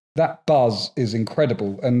 that buzz is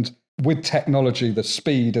incredible. And with technology, the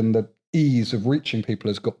speed and the ease of reaching people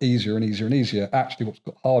has got easier and easier and easier. Actually, what's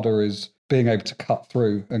got harder is being able to cut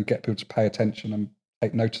through and get people to pay attention and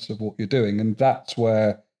take notice of what you're doing. And that's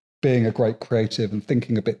where being a great creative and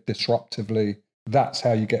thinking a bit disruptively, that's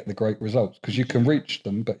how you get the great results, because you can reach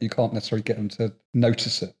them, but you can't necessarily get them to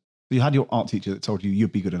notice it. You had your art teacher that told you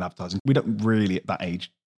you'd be good in advertising. We don't really at that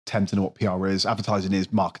age tend to know what PR is. Advertising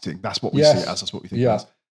is marketing. That's what we see it as. That's what we think it is.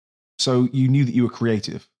 So you knew that you were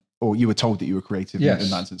creative, or you were told that you were creative in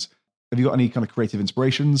that sense. Have you got any kind of creative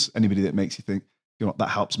inspirations? Anybody that makes you think, you know, that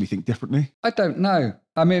helps me think differently? I don't know.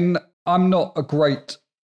 I mean, I'm not a great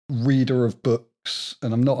reader of books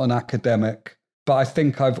and I'm not an academic, but I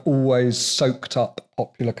think I've always soaked up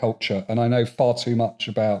popular culture, and I know far too much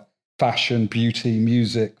about fashion, beauty,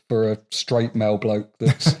 music for a straight male bloke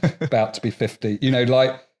that's about to be 50, you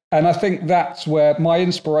know, and I think that's where my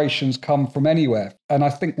inspirations come from anywhere. And I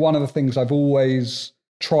think one of the things I've always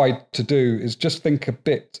tried to do is just think a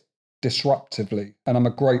bit disruptively. And I'm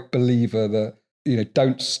a great believer that, you know,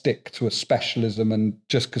 don't stick to a specialism and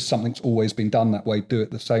just because something's always been done that way, do it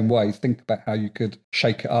the same way. Think about how you could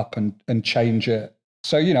shake it up and change it.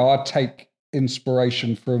 So, you know, I'd take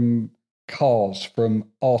inspiration from cars, from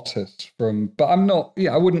artists, but I'm not,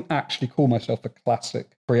 I wouldn't actually call myself a classic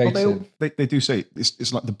creative. Well, they do say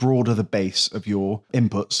it's like the broader the base of your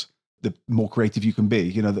inputs, the more creative you can be.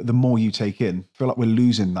 You know, the more you take in. I feel like we're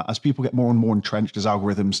losing that as people get more and more entrenched, as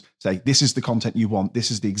algorithms say, this is the content you want, this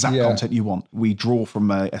is the exact content you want. We draw from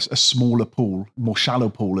a smaller pool, more shallow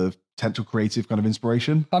pool of potential creative kind of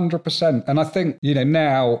inspiration. 100%. And I think, you know,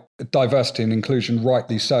 now diversity and inclusion,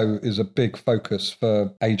 rightly so, is a big focus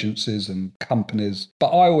for agencies and companies. But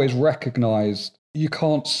I always recognised you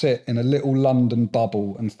can't sit in a little London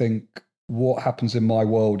bubble and think, what happens in my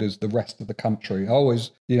world is the rest of the country. I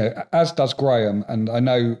always, you know, as does Graham, and I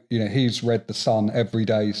know, you know, he's read The Sun every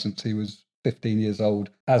day since he was 15 years old,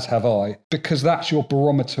 as have I, because that's your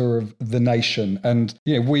barometer of the nation. And,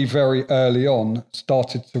 you know, we very early on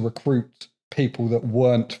started to recruit people that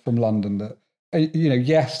weren't from London, that, you know,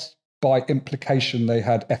 yes, by implication, they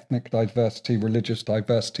had ethnic diversity, religious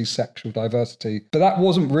diversity, sexual diversity, but that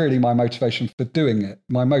wasn't really my motivation for doing it.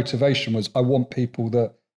 My motivation was I want people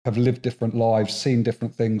that have lived different lives, seen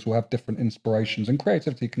different things, will have different inspirations. And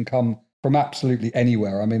creativity can come from absolutely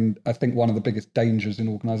anywhere. I mean, I think one of the biggest dangers in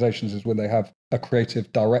organizations is when they have a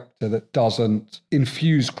creative director that doesn't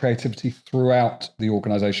infuse creativity throughout the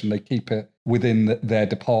organization. They keep it within their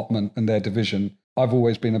department and their division. I've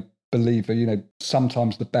always been a believer, you know,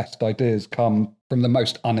 sometimes the best ideas come from the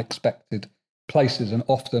most unexpected places. And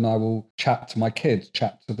often I will chat to my kids,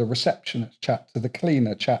 chat to the receptionist, chat to the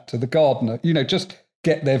cleaner, chat to the gardener, you know, just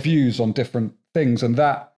get their views on different things, and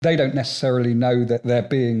that they don't necessarily know that they're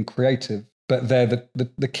being creative, but they're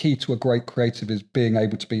the key to a great creative is being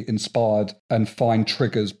able to be inspired and find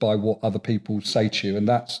triggers by what other people say to you. And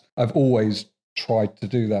that's, I've always tried to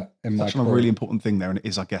do that in my career. That's a really important thing there, and it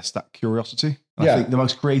is, I guess, that curiosity. I think the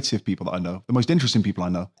most creative people that I know, the most interesting people I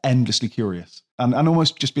know, endlessly curious. And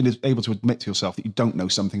almost just being able to admit to yourself that you don't know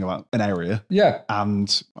something about an area. Yeah.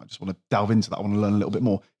 And I just want to delve into that. I want to learn a little bit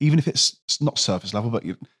more, even if it's not surface level, but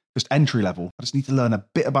just entry level. I just need to learn a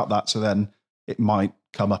bit about that, so then it might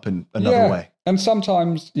come up in another way. And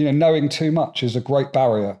sometimes, knowing too much is a great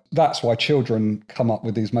barrier. That's why children come up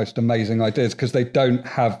with these most amazing ideas, because they don't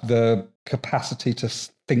have the capacity to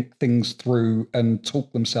think things through and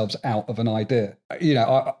talk themselves out of an idea.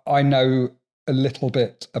 I know a little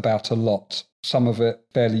bit about a lot, some of it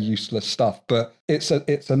fairly useless stuff, but it's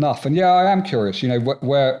enough. And I am curious,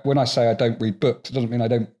 when I say I don't read books, it doesn't mean I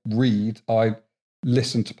don't read. I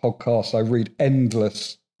listen to podcasts, I read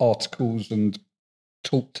endless articles and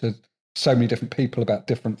talk to so many different people about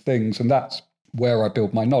different things. And that's where I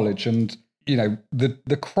build my knowledge. And,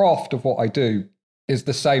 the craft of what I do is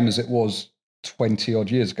the same as it was 20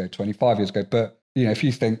 odd years ago, 25 years ago. But, if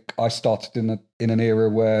you think I started in an era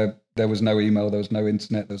where there was no email, there was no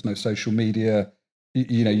internet, there was no social media,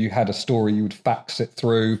 you had a story, you would fax it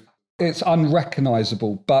through. It's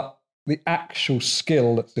unrecognizable, but the actual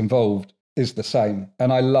skill that's involved is the same.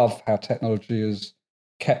 And I love how technology has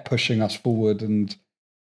kept pushing us forward. And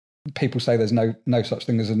people say there's no such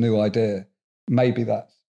thing as a new idea. Maybe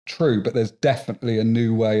that's true, but there's definitely a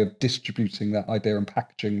new way of distributing that idea and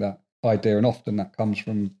packaging that idea. And often that comes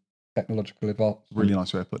from technological advancement. Really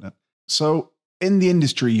nice way of putting it. So in the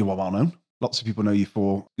industry, you are well known. Lots of people know you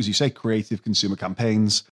for, as you say, creative consumer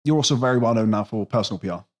campaigns. You're also very well known now for personal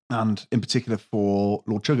PR, and in particular for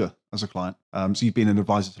Lord Sugar as a client. So you've been an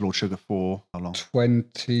advisor to Lord Sugar for how long?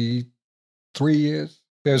 23 years.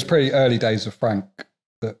 It was pretty early days of Frank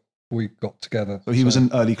that we got together. So he was an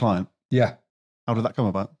early client? Yeah. How did that come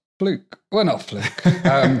about? Fluke. Well, not fluke.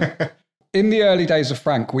 In the early days of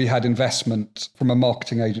Frank, we had investment from a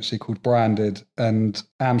marketing agency called Branded, and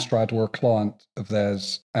Amstrad were a client of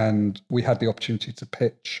theirs. And we had the opportunity to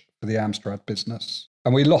pitch for the Amstrad business.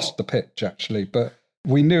 And we lost the pitch, actually, but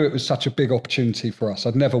we knew it was such a big opportunity for us.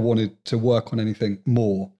 I'd never wanted to work on anything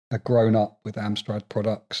more. I'd grown up with Amstrad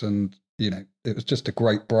products, and, it was just a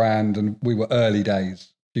great brand. And we were early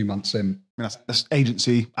days, a few months in. That's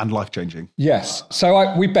agency and life-changing. Yes.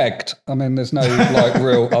 So we begged. I mean, there's no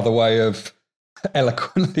real other way of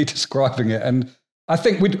eloquently describing it. And I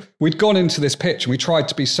think we'd gone into this pitch and we tried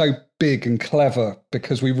to be so big and clever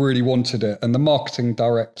because we really wanted it. And the marketing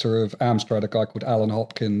director of Amstrad, a guy called Alan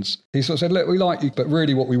Hopkins, he sort of said, look, we like you, but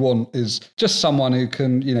really what we want is just someone who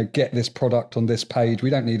can, get this product on this page. We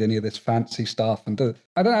don't need any of this fancy stuff. And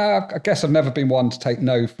I don't know, I guess I've never been one to take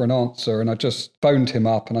no for an answer. And I just phoned him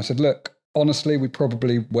up and I said, look, honestly, we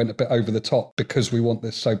probably went a bit over the top because we want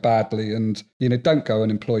this so badly. And, don't go and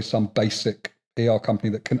employ some basic PR company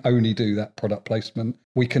that can only do that product placement.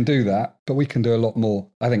 We can do that, but we can do a lot more.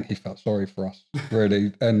 I think he felt sorry for us,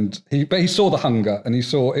 really. And he saw the hunger and he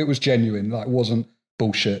saw it was genuine. Like, it wasn't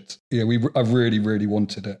bullshit. I really, really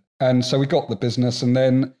wanted it. And so we got the business. And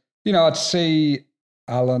then, I'd see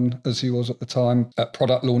Alan, as he was at the time, at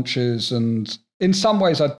product launches. And in some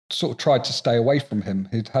ways, I sort of tried to stay away from him.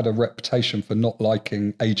 He'd had a reputation for not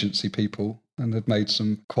liking agency people and had made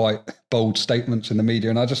some quite bold statements in the media.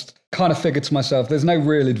 And I just kind of figured to myself, there's no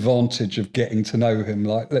real advantage of getting to know him.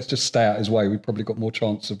 Like, let's just stay out his way. We've probably got more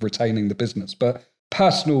chance of retaining the business. But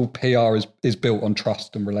personal PR is built on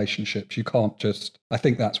trust and relationships. You can't just, I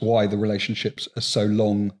think that's why the relationships are so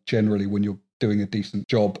long generally when you're doing a decent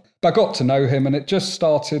job. But I got to know him and it just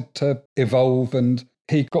started to evolve, and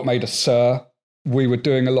he got made a Sir. We were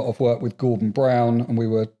doing a lot of work with Gordon Brown and we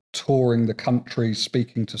were touring the country,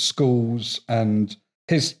 speaking to schools. And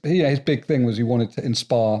his big thing was he wanted to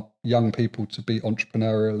inspire young people to be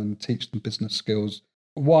entrepreneurial and teach them business skills.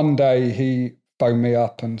 One day he phoned me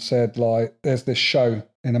up and said, there's this show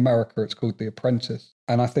in America, it's called The Apprentice,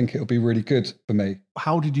 and I think it'll be really good for me.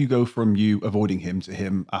 How did you go from you avoiding him to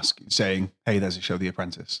him saying, hey, there's a show, The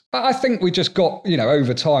Apprentice? I think we just got,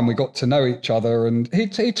 over time we got to know each other, and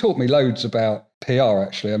he taught me loads about PR,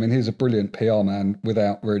 actually. I mean, he's a brilliant PR man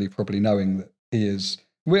without really probably knowing that he is.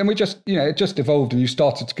 And we just, it just evolved, and you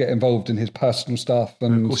started to get involved in his personal stuff.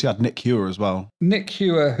 And of course, you had Nick Hewer as well. Nick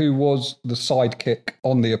Hewer, who was the sidekick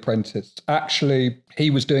on The Apprentice, actually,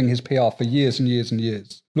 he was doing his PR for years and years and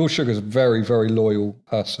years. Lord Sugar's a very, very loyal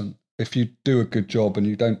person. If you do a good job and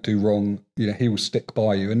you don't do wrong, he will stick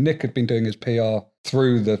by you. And Nick had been doing his PR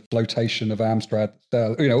through the flotation of Amstrad,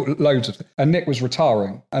 loads of things. And Nick was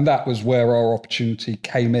retiring, and that was where our opportunity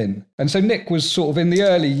came in. And so Nick was sort of in the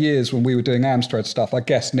early years when we were doing Amstrad stuff, I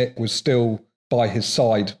guess Nick was still by his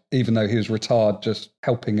side, even though he was retired, just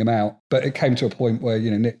helping him out. But it came to a point where,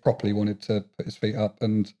 Nick properly wanted to put his feet up,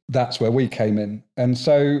 and that's where we came in. And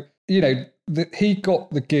so, he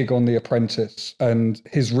got the gig on The Apprentice, and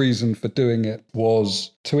his reason for doing it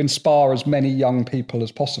was to inspire as many young people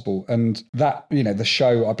as possible. And that, the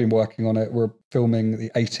show, I've been working on it, we're filming the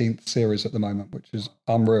 18th series at the moment, which is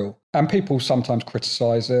unreal. And people sometimes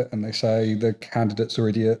criticize it and they say the candidates are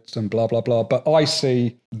idiots and blah, blah, blah. But I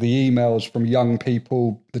see the emails from young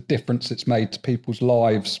people, the difference it's made to people's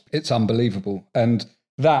lives. It's unbelievable. And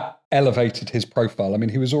that elevated his profile. I mean,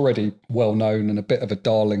 he was already well known and a bit of a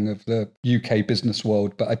darling of the UK business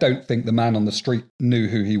world, but I don't think the man on the street knew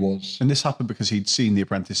who he was. And this happened because he'd seen The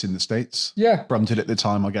Apprentice in the States. Yeah. Brumted at the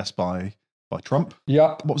time, I guess, by Trump.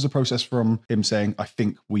 Yep. What was the process from him saying, I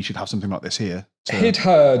think we should have something like this here? He'd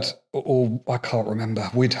heard, or I can't remember,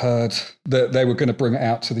 we'd heard that they were going to bring it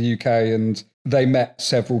out to the UK, and they met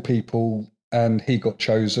several people and he got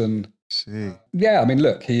chosen. See. Yeah, I mean,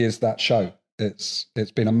 look, he is that show. It's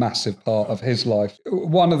been a massive part of his life.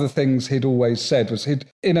 One of the things he'd always said was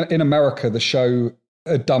in America, the show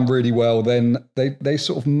had done really well. Then they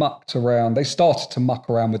sort of mucked around. They started to muck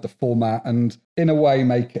around with the format and in a way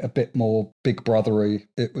make it a bit more Big Brothery.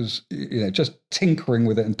 It was, just tinkering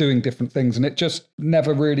with it and doing different things. And it just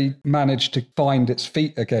never really managed to find its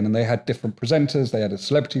feet again. And they had different presenters. They had a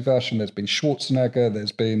celebrity version. There's been Schwarzenegger.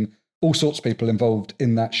 There's been all sorts of people involved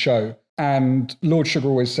in that show. And Lord Sugar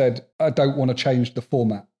always said, I don't want to change the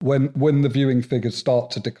format. When the viewing figures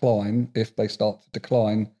start to decline, if they start to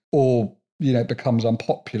decline, or, it becomes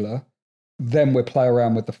unpopular, then we'll play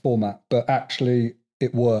around with the format. But actually,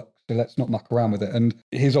 it works. So let's not muck around with it. And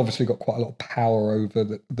he's obviously got quite a lot of power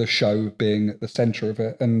over the show being at the centre of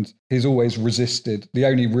it. And he's always resisted. The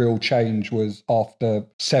only real change was after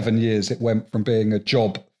 7 years, it went from being a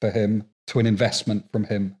job for him to an investment from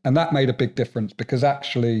him. And that made a big difference because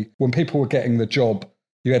actually when people were getting the job,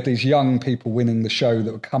 you had these young people winning the show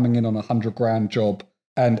that were coming in on $100,000 job.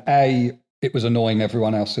 And it was annoying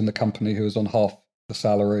everyone else in the company who was on half the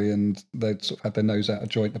salary and they'd sort of had their nose out of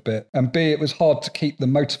joint a bit. And B, it was hard to keep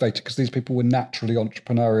them motivated because these people were naturally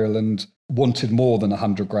entrepreneurial and wanted more than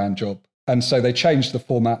 $100,000 job. And so they changed the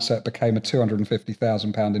format so it became a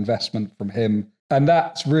 £250,000 investment from him. And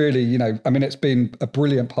that's really, it's been a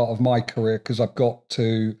brilliant part of my career because I've got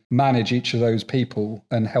to manage each of those people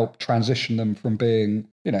and help transition them from being,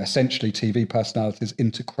 essentially TV personalities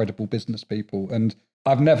into credible business people. And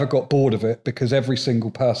I've never got bored of it because every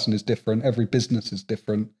single person is different. Every business is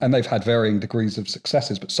different. And they've had varying degrees of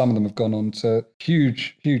successes, but some of them have gone on to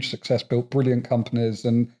huge, huge success, built brilliant companies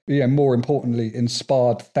and, more importantly,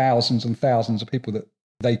 inspired thousands and thousands of people that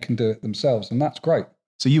they can do it themselves. And that's great.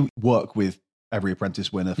 So you work with every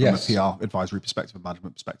Apprentice winner from Yes. a PR advisory perspective, a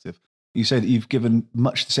management perspective. You say that you've given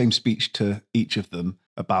much the same speech to each of them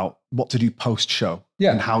about what to do post-show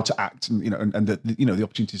and how to act and, and the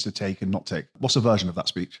opportunities to take and not take. What's a version of that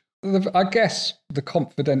speech? I guess the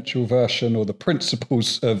confidential version or the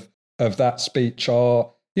principles of that speech are,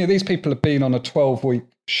 these people have been on a 12-week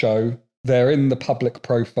show. They're in the public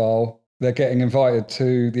profile. They're getting invited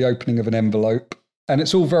to the opening of an envelope. And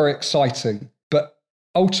it's all very exciting. But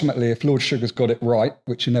ultimately, if Lord Sugar's got it right,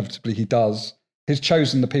 which inevitably he does, he's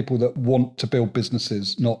chosen the people that want to build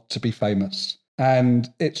businesses, not to be famous.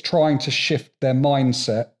 And it's trying to shift their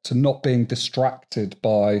mindset to not being distracted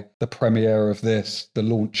by the premiere of this, the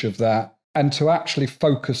launch of that, and to actually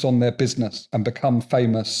focus on their business and become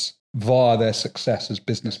famous via their success as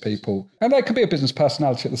business people. And they could be a business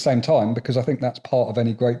personality at the same time, because I think that's part of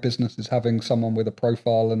any great business is having someone with a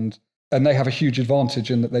profile and they have a huge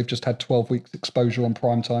advantage in that they've just had 12 weeks exposure on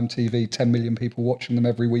primetime TV, 10 million people watching them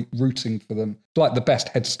every week, rooting for them. It's like the best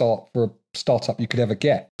head start for a startup you could ever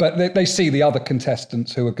get. But they see the other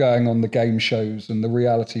contestants who are going on the game shows and the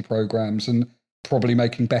reality programs and probably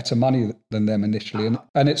making better money than them initially.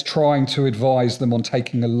 And it's trying to advise them on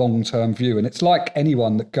taking a long-term view. And it's like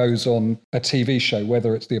anyone that goes on a TV show,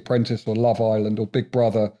 whether it's The Apprentice or Love Island or Big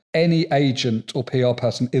Brother, any agent or PR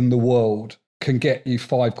person in the world can get you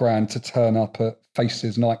 $5,000 to turn up at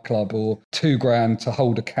Faces nightclub or $2,000 to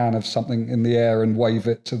hold a can of something in the air and wave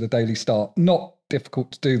it to the Daily Star. Not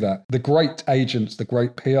difficult to do that. The great agents, the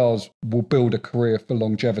great PRs will build a career for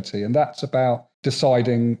longevity. And that's about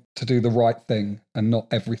deciding to do the right thing and not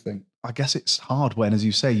everything. I guess it's hard when, as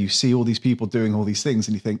you say, you see all these people doing all these things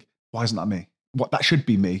and you think, why isn't that me? That should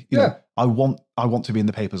be me. You know, I want to be in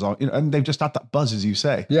the papers. And they've just had that buzz, as you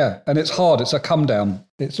say. Yeah, and it's hard. It's a come down.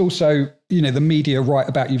 It's also, the media write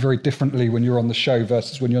about you very differently when you're on the show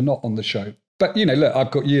versus when you're not on the show. But, look,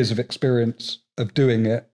 I've got years of experience of doing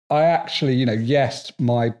it. I actually, yes,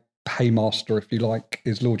 my paymaster, if you like,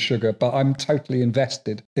 is Lord Sugar, but I'm totally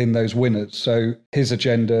invested in those winners. So his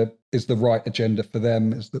agenda is the right agenda for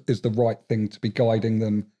them, is the right thing to be guiding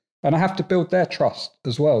them. And I have to build their trust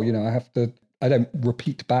as well. I don't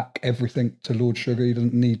repeat back everything to Lord Sugar. He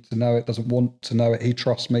doesn't need to know it, doesn't want to know it. He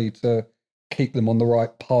trusts me to keep them on the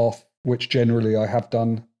right path, which generally I have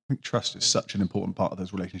done. I think trust is such an important part of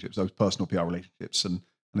those relationships, those personal PR relationships. And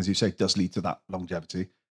as you say, does lead to that longevity.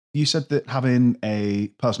 You said that having a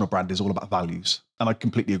personal brand is all about values. And I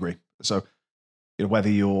completely agree. So whether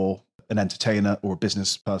you're an entertainer or a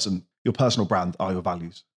business person, your personal brand are your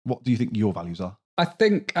values. What do you think your values are?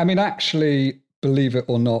 Actually, believe it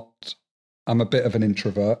or not, I'm a bit of an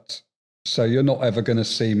introvert. So you're not ever going to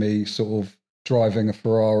see me sort of driving a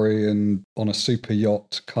Ferrari and on a super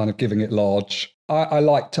yacht, kind of giving it large. I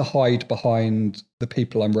like to hide behind the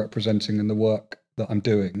people I'm representing and the work that I'm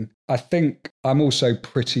doing. I think I'm also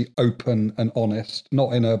pretty open and honest,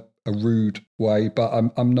 not in a rude way, but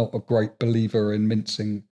I'm not a great believer in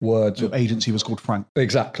mincing words. Your agency was called Frank.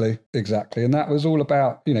 Exactly. And that was all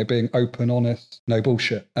about, being open, honest, no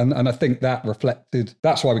bullshit. And I think that reflected,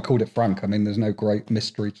 that's why we called it Frank. I mean, there's no great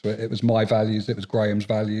mystery to it. It was my values, it was Graham's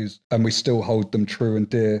values, and we still hold them true and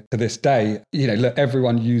dear to this day. Look,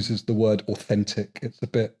 everyone uses the word authentic. It's a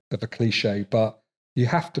bit of a cliche, but you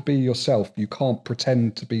have to be yourself. You can't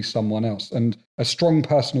pretend to be someone else. And a strong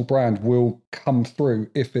personal brand will come through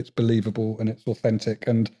if it's believable and it's authentic.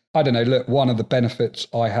 And I don't know, look, one of the benefits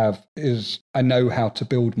I have is I know how to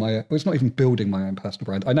build it's not even building my own personal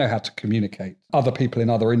brand. I know how to communicate. Other people in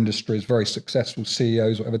other industries, very successful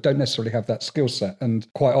CEOs, whatever, don't necessarily have that skill set. And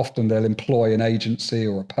quite often they'll employ an agency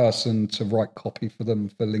or a person to write copy for them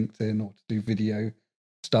for LinkedIn or to do video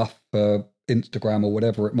stuff for Instagram or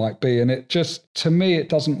whatever it might be. And it just, to me, it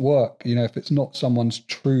doesn't work. If it's not someone's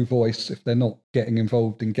true voice, if they're not getting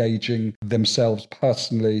involved, engaging themselves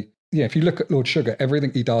personally. If you look at Lord Sugar,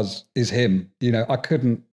 everything he does is him.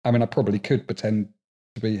 I probably could pretend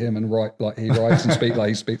to be him and write like he writes and speak like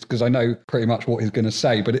he speaks, because I know pretty much what he's going to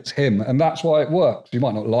say, but it's him. And that's why it works. You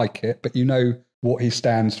might not like it, but you know what he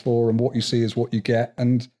stands for, and what you see is what you get.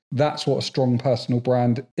 And that's what a strong personal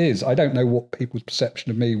brand is. I don't know what people's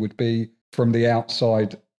perception of me would be from the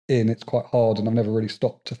outside in. It's quite hard, and I've never really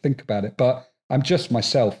stopped to think about it. But I'm just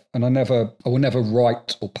myself, and I will never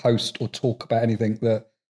write or post or talk about anything that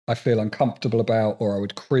I feel uncomfortable about, or I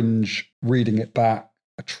would cringe reading it back.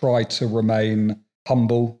 I try to remain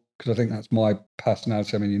humble, because I think that's my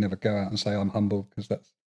personality. I mean, you never go out and say I'm humble, because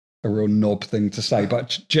that's a real knob thing to say.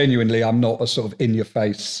 But genuinely, I'm not a sort of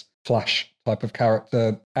in-your-face flash type of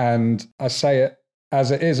character, and I say it as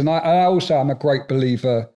it is. And I also am a great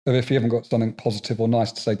believer of, if you haven't got something positive or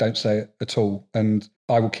nice to say, don't say it at all. And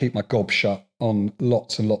I will keep my gob shut on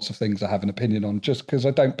lots and lots of things I have an opinion on, just because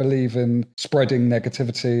I don't believe in spreading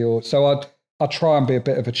negativity. So I try and be a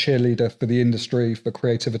bit of a cheerleader for the industry, for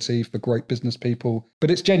creativity, for great business people.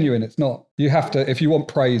 But it's genuine. It's not, you have to, if you want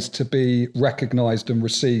praise to be recognized and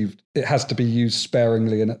received, it has to be used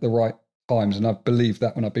sparingly and at the right times. And I believe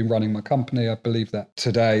that when I've been running my company, I believe that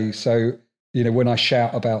today. So, when I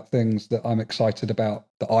shout about things that I'm excited about,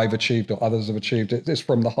 that I've achieved or others have achieved, it's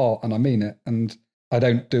from the heart and I mean it. And I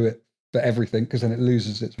don't do it for everything, because then it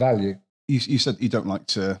loses its value. You said you don't like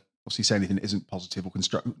to obviously say anything that isn't positive or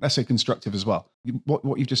constructive. Let's say constructive as well.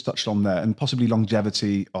 What you've just touched on there, and possibly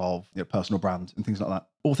longevity of personal brand and things like that.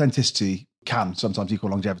 Authenticity can sometimes equal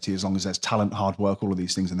longevity, as long as there's talent, hard work, all of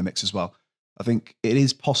these things in the mix as well. I think it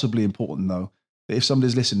is possibly important, though, that if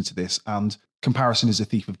somebody's listening to this, and comparison is a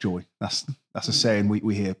thief of joy. That's a saying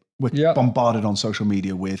we hear. We're bombarded on social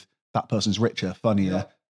media with that person's richer, funnier,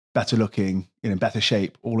 better looking, in better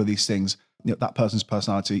shape, all of these things. That person's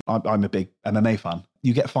personality. I'm a big MMA fan.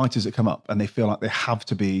 You get fighters that come up and they feel like they have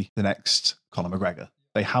to be the next Conor McGregor.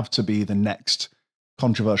 They have to be the next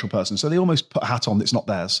controversial person. So they almost put a hat on that's not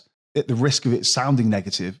theirs. At the risk of it sounding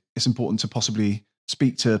negative, it's important to possibly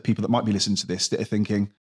speak to people that might be listening to this that are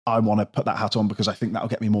thinking, I want to put that hat on because I think that'll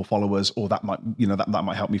get me more followers, or that might, that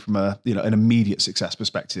might help me from an immediate success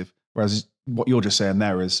perspective. Whereas what you're just saying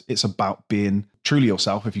there is, it's about being truly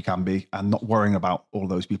yourself, if you can be, and not worrying about all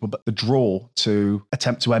those people, but the draw to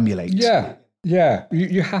attempt to emulate. Yeah.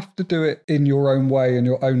 You have to do it in your own way and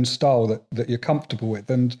your own style that you're comfortable with.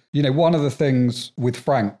 And, one of the things with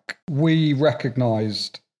Frank, we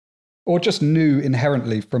recognized, or just knew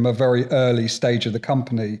inherently from a very early stage of the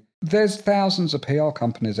company, there's thousands of PR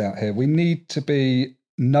companies out here. We need to be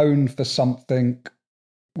known for something.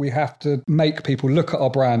 We have to make people look at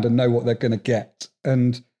our brand and know what they're going to get.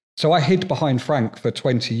 And so I hid behind Frank for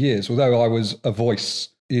 20 years, although I was a voice.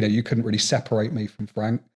 You couldn't really separate me from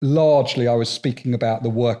Frank. Largely, I was speaking about the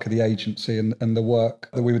work of the agency and the work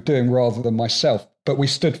that we were doing rather than myself. But we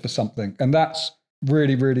stood for something. And that's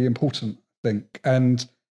really, really important, I think. And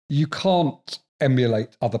you can't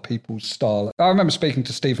emulate other people's style. I remember speaking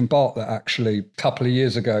to Stephen Bartlett actually a couple of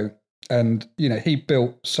years ago, and he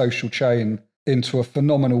built Social Chain into a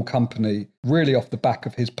phenomenal company really off the back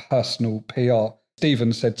of his personal PR.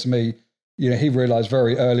 Stephen said to me, he realized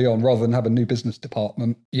very early on, rather than have a new business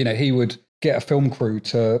department, he would get a film crew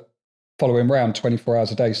to follow him around 24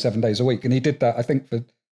 hours a day, 7 days a week. And he did that, I think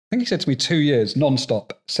he said to me 2 years,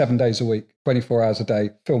 non-stop, 7 days a week, 24 hours a day,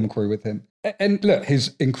 film crew with him. And look,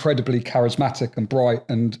 he's incredibly charismatic and bright,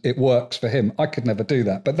 and it works for him. I could never do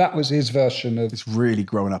that. But that was his version of... It's really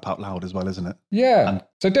growing up out loud as well, isn't it? Yeah.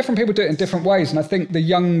 So different people do it in different ways. And I think the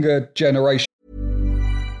younger generation...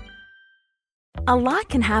 A lot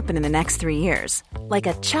can happen in the next 3 years. Like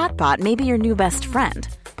a chatbot may be your new best friend.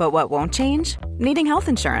 But what won't change? Needing health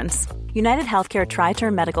insurance. United Healthcare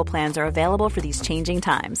Tri-Term Medical Plans are available for these changing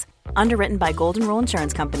times. Underwritten by Golden Rule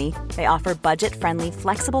Insurance Company, they offer budget-friendly,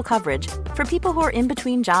 flexible coverage for people who are in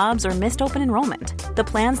between jobs or missed open enrollment. The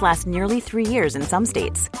plans last nearly 3 years in some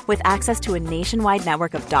states, with access to a nationwide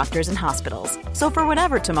network of doctors and hospitals. So for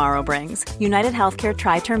whatever tomorrow brings, United Healthcare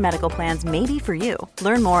Tri-Term Medical Plans may be for you.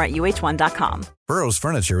 Learn more at uh1.com. Burrow's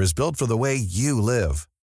furniture is built for the way you live.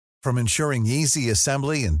 From ensuring easy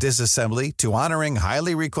assembly and disassembly to honoring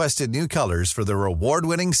highly requested new colors for their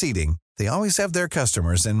award-winning seating, they always have their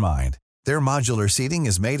customers in mind. Their modular seating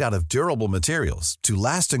is made out of durable materials to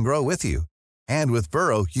last and grow with you. And with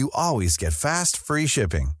Burrow, you always get fast, free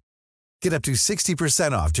shipping. Get up to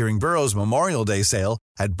 60% off during Burrow's Memorial Day sale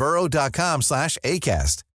at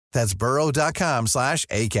burrow.com/ACAST. That's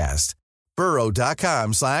burrow.com/ACAST.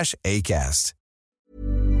 burrow.com/ACAST.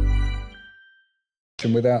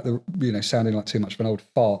 Without the sounding like too much of an old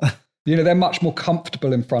fart. They're much more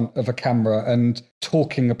comfortable in front of a camera and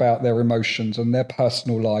talking about their emotions and their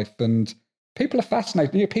personal life, and people are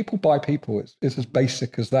fascinated. People buy people. It's as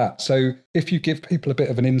basic as that. So if you give people a bit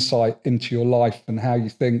of an insight into your life and how you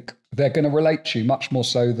think, they're going to relate to you much more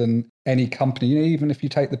so than any company. Even if you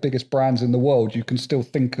take the biggest brands in the world, you can still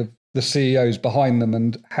think of the CEOs behind them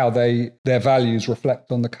and how their values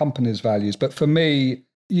reflect on the company's values. But for me,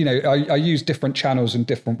 I use different channels in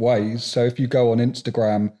different ways. So if you go on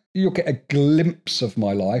Instagram, you'll get a glimpse of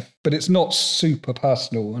my life, but it's not super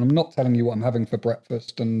personal. And I'm not telling you what I'm having for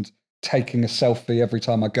breakfast and taking a selfie every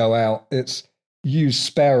time I go out. It's used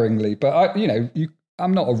sparingly. But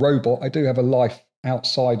I'm not a robot. I do have a life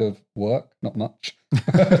outside of work, not much,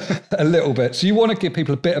 a little bit. So you want to give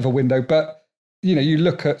people a bit of a window, but you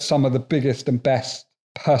look at some of the biggest and best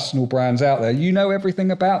personal brands out there,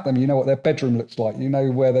 everything about them, what their bedroom looks like,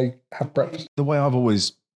 where they have breakfast. The way I've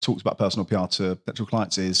always talked about personal PR to potential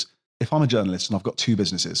clients is, if I'm a journalist and I've got two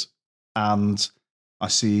businesses and I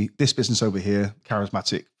see this business over here,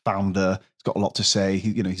 charismatic founder, he's got a lot to say,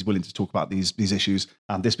 he's willing to talk about these issues,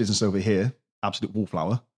 and this business over here, absolute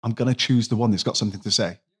wallflower, I'm going to choose the one that's got something to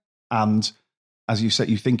say. And as you said,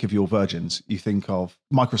 you think of your virgins, you think of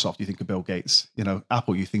Microsoft, you think of Bill Gates,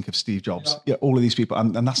 Apple, you think of Steve Jobs, all of these people.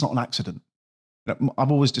 And that's not an accident.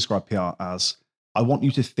 I've always described PR as, I want you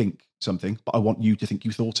to think something, but I want you to think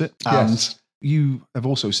you thought it. Yes. And you have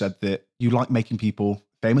also said that you like making people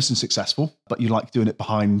famous and successful, but you like doing it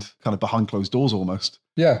behind closed doors almost.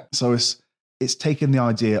 Yeah. So it's taken the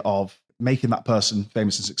idea of making that person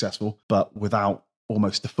famous and successful, but without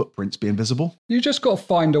almost the footprints being visible. You just got to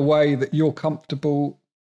find a way that you're comfortable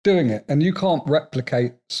doing it, and you can't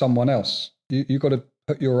replicate someone else. You got to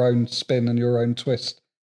put your own spin and your own twist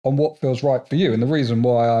on what feels right for you. And the reason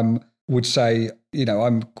why I would say,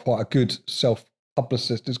 I'm quite a good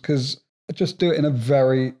self-publicist is because I just do it in a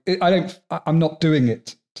I'm not doing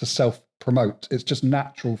it to self-promote. It's just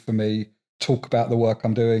natural for me to talk about the work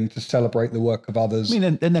I'm doing, to celebrate the work of others. I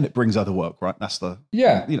mean, and then it brings other work, right? That's the...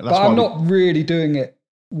 Yeah, that's but I'm not really doing it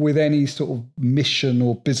with any sort of mission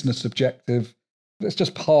or business objective. It's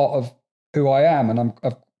just part of who I am, and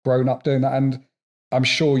I've grown up doing that. And I'm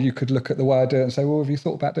sure you could look at the way I do it and say, well, have you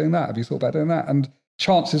thought about doing that? Have you thought about doing that? And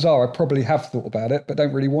chances are I probably have thought about it, but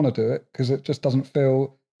don't really want to do it because it just doesn't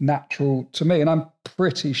feel natural to me. And I'm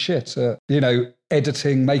pretty shit at,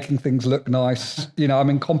 editing, making things look nice. I'm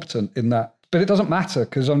incompetent in that. But it doesn't matter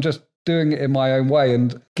because I'm just doing it in my own way,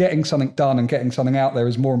 and getting something done and getting something out there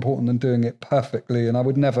is more important than doing it perfectly. And I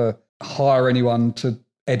would never hire anyone to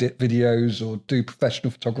edit videos or do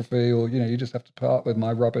professional photography, or, you just have to put up with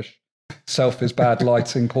my rubbish. Selfies, bad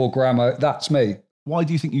lighting, poor grammar. That's me. Why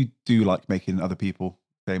do you think you do like making other people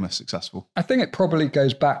famous, successful? I think it probably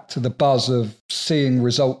goes back to the buzz of seeing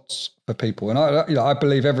results for people. And I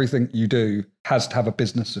believe everything you do has to have a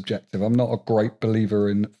business objective. I'm not a great believer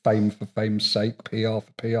in fame for fame's sake, PR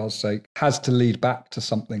for PR's sake. It has to lead back to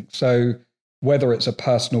something. So whether it's a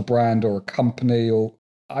personal brand or a company, or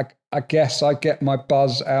I guess I get my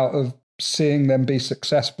buzz out of seeing them be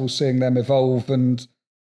successful, seeing them evolve, and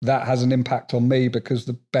that has an impact on me because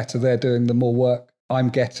the better they're doing, the more work I'm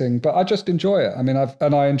getting. But I just enjoy it. I mean,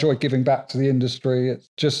 I enjoy giving back to the industry. It's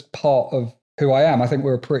just part of who I am. I think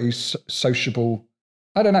we're a pretty sociable.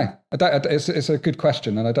 I don't know. It's a good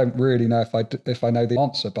question, and I don't really know if I know the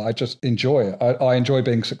answer. But I just enjoy it. I enjoy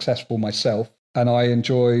being successful myself, and I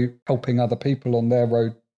enjoy helping other people on their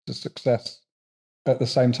road to success at the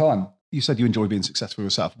same time. You said you enjoy being successful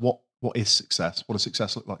yourself. What is success? What does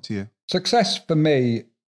success look like to you? Success for me,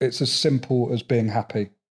 it's as simple as being happy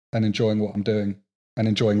and enjoying what I'm doing and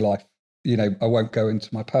enjoying life. You know, I won't go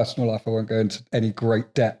into my personal life. I won't go into any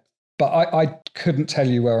great depth. But I couldn't tell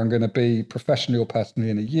you where I'm going to be professionally or personally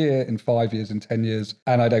in a year, in 5 years, in 10 years,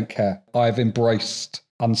 and I don't care. I've embraced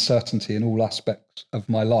uncertainty in all aspects of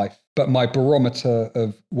my life. But my barometer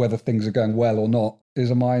of whether things are going well or not is,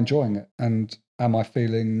 am I enjoying it? And am I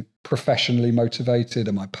feeling professionally motivated?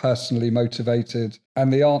 Am I personally motivated?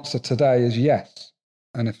 And the answer today is yes.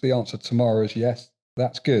 And if the answer tomorrow is yes,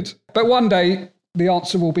 that's good. But one day the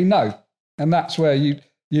answer will be no. And that's where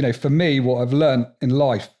you know, for me, what I've learned in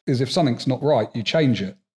life is if something's not right, you change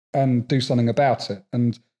it and do something about it.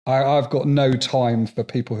 And I've got no time for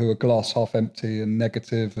people who are glass half empty and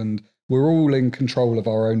negative, and we're all in control of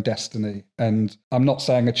our own destiny. And I'm not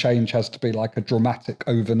saying a change has to be like a dramatic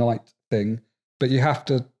overnight thing, but you have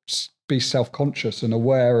to be self-conscious and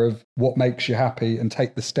aware of what makes you happy and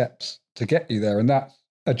take the steps to get you there. And that's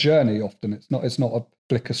a journey often. It's not a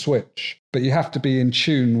flick a switch, but you have to be in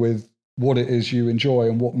tune with what it is you enjoy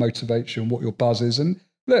and what motivates you and what your buzz is. And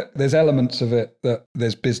look, there's elements of it that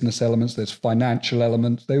there's business elements, there's financial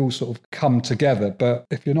elements, they all sort of come together. But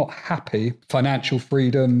if you're not happy, financial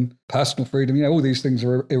freedom, personal freedom, you know, all these things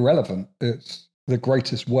are irrelevant. It's the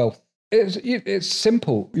greatest wealth. It's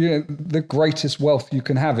simple. You know, the greatest wealth you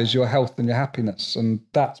can have is your health and your happiness. And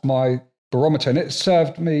that's my barometer. And it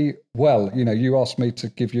served me well. You know, you asked me to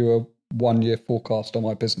give you a 1 year forecast on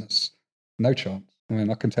my business. No chance. I mean,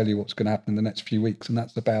 I can tell you what's going to happen in the next few weeks, and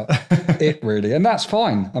that's about it, really. And that's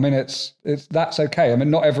fine. I mean, that's okay. I mean,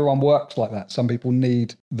 not everyone works like that. Some people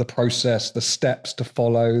need the process, the steps to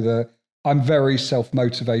follow. I'm very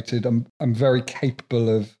self-motivated. I'm very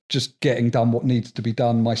capable of just getting done what needs to be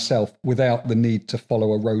done myself without the need to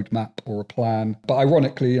follow a roadmap or a plan. But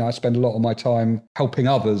ironically, you know, I spend a lot of my time helping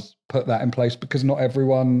others put that in place because not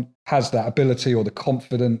everyone has that ability or the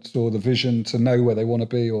confidence or the vision to know where they want to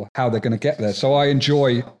be or how they're going to get there. So I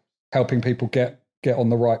enjoy helping people get on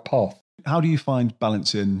the right path. How do you find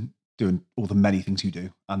balance in doing all the many things you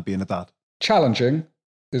do and being a dad? Challenging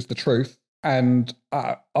is the truth. And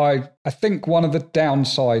I think one of the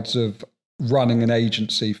downsides of running an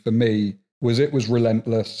agency for me was it was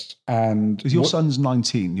relentless. And your son's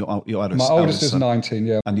 19, your my oldest is 19,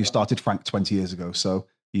 yeah. And you started Frank 20 years ago. So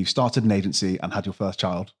you started an agency and had your first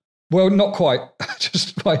child. Well, not quite.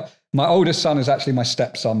 Just my oldest son is actually my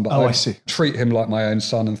stepson, but I see. Treat him like my own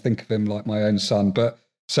son and think of him like my own son. But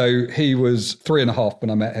so he was 3.5 when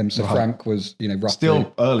I met him. So right. Frank was, you know, roughly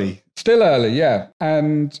still early. Still early, yeah.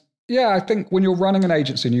 And yeah, I think when you're running an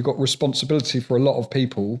agency and you've got responsibility for a lot of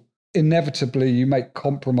people, inevitably you make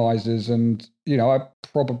compromises. And, you know, I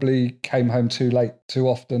probably came home too late too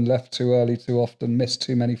often, left too early too often, missed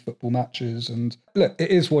too many football matches. And look,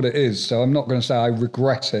 it is what it is. So I'm not going to say I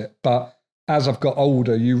regret it. But as I've got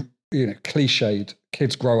older, you know, cliched,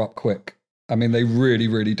 kids grow up quick. I mean, they really,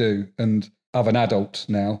 really do. And I'm an adult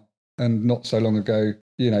now. And not so long ago,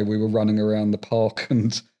 you know, we were running around the park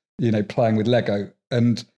and, you know, playing with Lego.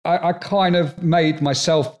 And I kind of made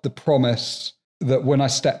myself the promise that when I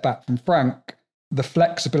stepped back from Frank, the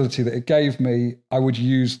flexibility that it gave me, I would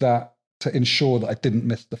use that to ensure that I didn't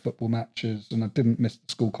miss the football matches and I didn't miss the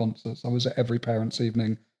school concerts. I was at every parent's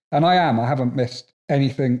evening. And I haven't missed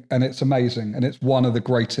anything. And it's amazing. And it's one of the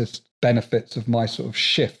greatest benefits of my sort of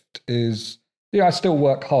shift is, yeah, I still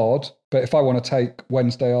work hard. But if I want to take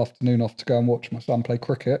Wednesday afternoon off to go and watch my son play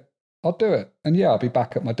cricket, I'll do it. And yeah, I'll be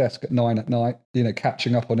back at my desk at 9 p.m, you know,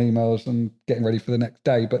 catching up on emails and getting ready for the next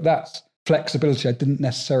day. But that's flexibility I didn't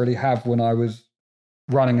necessarily have when I was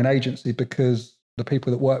running an agency because the people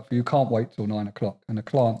that work for you can't wait till 9 o'clock and a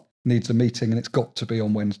client needs a meeting and it's got to be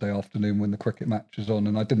on Wednesday afternoon when the cricket match is on.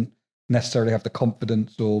 And I didn't necessarily have the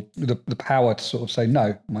confidence or the power to sort of say,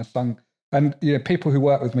 no, my son. And, you know, people who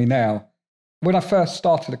work with me now, when I first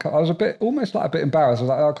started, I was almost a bit embarrassed. I was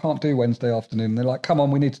like, oh, I can't do Wednesday afternoon. And they're like, come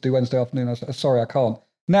on, we need to do Wednesday afternoon. I was like, sorry, I can't.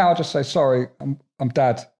 Now I just say, sorry, I'm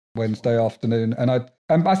dad Wednesday afternoon. And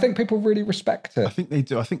I think people really respect it. I think they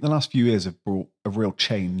do. I think the last few years have brought a real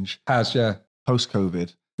change. Has, yeah.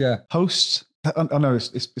 Post-COVID. Yeah. I know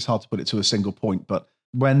it's hard to put it to a single point, but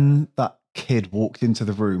When that kid walked into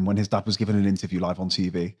the room when his dad was giving an interview live on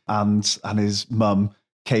TV and his mum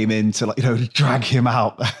came in to drag him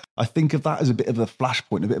out, I think of that as a bit of a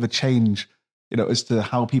flashpoint, a bit of a change, as to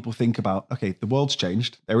how people think about, okay, the world's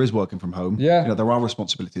changed. There is working from home. Yeah. There are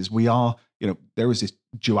responsibilities. We are, there is this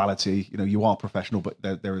duality, you are professional, but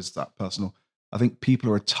there is that personal. I think people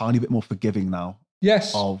are a tiny bit more forgiving now.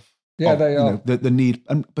 Yes. They are. The need,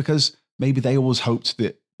 and because maybe they always hoped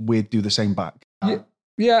that we'd do the same back.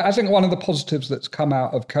 Yeah, I think one of the positives that's come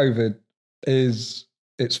out of COVID is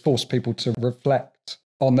it's forced people to reflect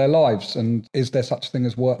on their lives. And is there such a thing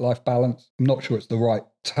as work-life balance? I'm not sure it's the right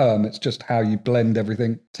term. It's just how you blend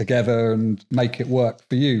everything together and make it work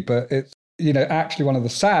for you. But it's, actually one of the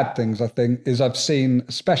sad things, I think, is I've seen,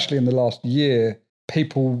 especially in the last year,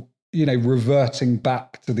 people, reverting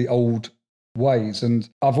back to the old ways. And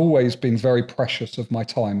I've always been very precious of my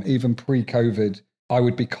time. Even pre-COVID, I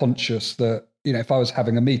would be conscious that, if I was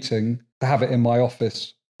having a meeting, to have it in my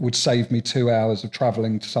office would save me 2 hours of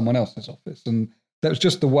traveling to someone else's office. And that was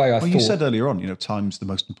just the way I thought. You said earlier on, time's the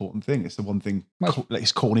most important thing. It's the one thing,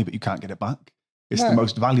 it's corny, but you can't get it back. It's the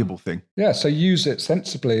most valuable thing. Yeah, so use it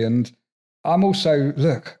sensibly. And I'm also,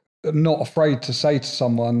 not afraid to say to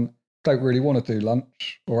someone, don't really want to do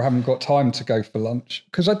lunch or haven't got time to go for lunch.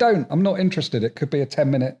 Because I'm not interested. It could be a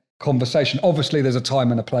 10-minute conversation. Obviously, there's a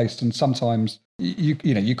time and a place. And sometimes,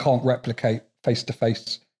 you can't replicate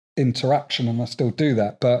face-to-face interaction, and I still do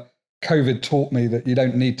that. But COVID taught me that you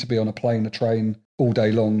don't need to be on a plane, a train all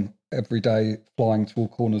day long, every day, flying to all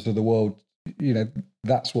corners of the world.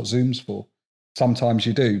 That's what Zoom's for. Sometimes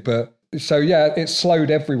you do. But so, yeah, it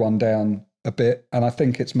slowed everyone down a bit. And I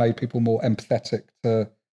think it's made people more empathetic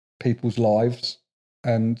to people's lives.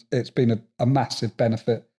 And it's been a massive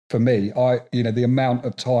benefit for me. The amount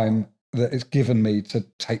of time that it's given me to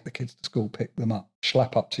take the kids to school, pick them up,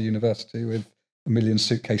 schlep up to university with a million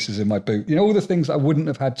suitcases in my boot. All the things I wouldn't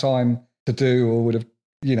have had time to do or would have,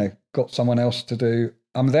 got someone else to do,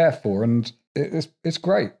 I'm there for. And it's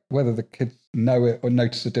great. Whether the kids know it or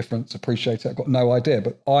notice a difference, appreciate it, I've got no idea,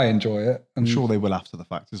 but I enjoy it. And I'm sure they will after the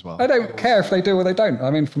fact as well. I don't care if they do or they don't.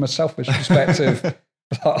 I mean, from a selfish perspective,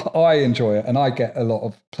 I enjoy it and I get a lot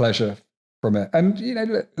of pleasure from it. And,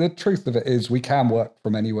 the truth of it is we can work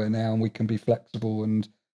from anywhere now and we can be flexible, and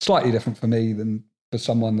slightly different for me than for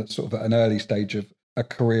someone that's sort of at an early stage of a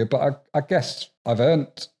career. But I guess I've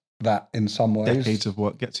earned that in some ways. Decades of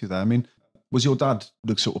work gets you there. I mean, was your dad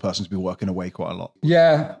the sort of person to be working away quite a lot?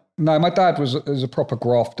 Yeah. No, my dad was a proper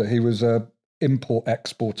grafter. He was a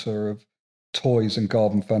import-exporter of toys and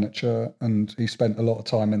garden furniture, and he spent a lot of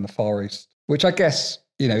time in the Far East, which I guess,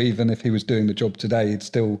 even if he was doing the job today, he'd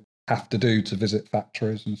still have to do to visit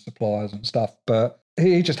factories and suppliers and stuff. But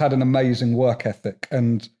he just had an amazing work ethic.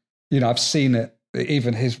 And, I've seen it,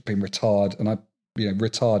 even he's been retired, and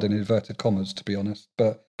retired in inverted commas, to be honest,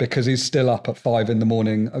 but because he's still up at 5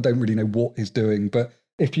 a.m, I don't really know what he's doing. But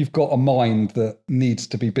if you've got a mind that needs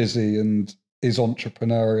to be busy and is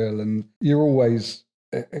entrepreneurial, and you're always,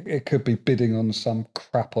 it could be bidding on some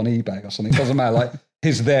crap on eBay or something. It doesn't matter. Like,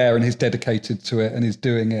 he's there and he's dedicated to it and he's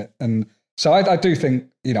doing it. And so I do think,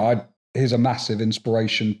 he's a massive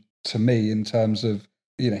inspiration to me in terms of,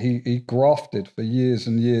 he grafted for years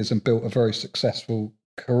and years and built a very successful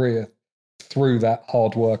career through that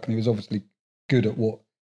hard work. And he was obviously good at what.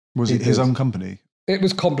 Was it his own company? It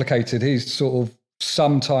was complicated. He's sort of,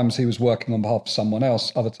 sometimes he was working on behalf of someone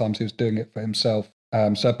else, other times he was doing it for himself.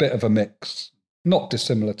 So a bit of a mix, not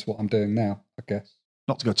dissimilar to what I'm doing now, I guess.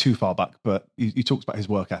 Not to go too far back, but you talked about his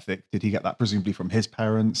work ethic. Did he get that presumably from his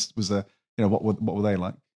parents? Was there, what were they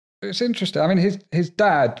like? It's interesting. I mean, his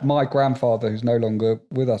dad, my grandfather, who's no longer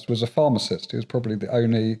with us, was a pharmacist. He was probably the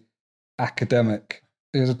only academic.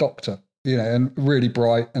 He was a doctor, and really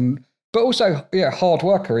bright, but also, hard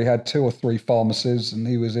worker. He had 2 or 3 pharmacies, and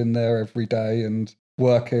he was in there every day and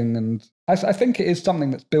working. And I think it is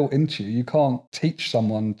something that's built into you. You can't teach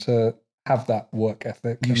someone to have that work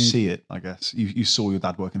ethic. You see it, I guess. You saw your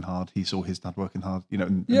dad working hard. He saw his dad working hard.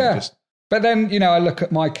 But then, I look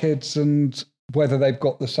at my kids and whether they've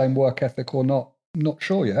got the same work ethic or not, I'm not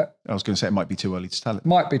sure yet. I was going to say it might be too early to tell it.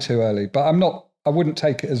 Might be too early, but I wouldn't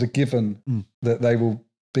take it as a given that they will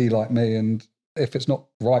be like me. And if it's not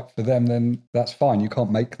right for them, then that's fine. You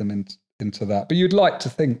can't make them into that. But you'd like to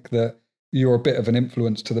think that you're a bit of an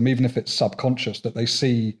influence to them, even if it's subconscious, that they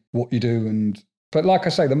see what you do. But like I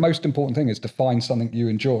say, the most important thing is to find something you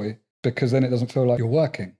enjoy, because then it doesn't feel like you're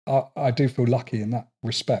working. I do feel lucky in that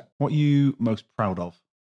respect. What are you most proud of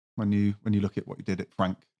when you look at what you did at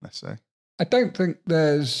Frank, let's say? I don't think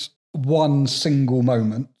there's one single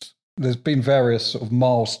moment. There's been various sort of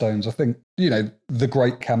milestones. I think, the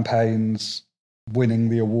great campaigns, winning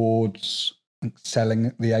the awards and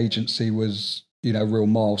selling the agency was, you know, a real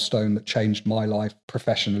milestone that changed my life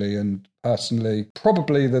professionally and personally.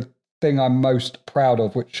 Probably the thing I'm most proud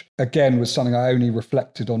of, which again was something I only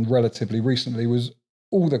reflected on relatively recently, was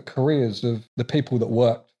all the careers of the people that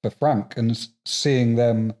worked for Frank and seeing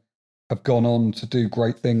them have gone on to do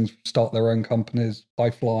great things, start their own companies,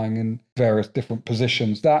 high flying in various different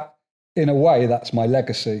positions. That, in a way, that's my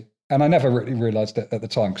legacy. And I never really realised it at the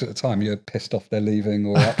time, because at the time you're pissed off they're leaving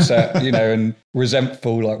or upset, you know, and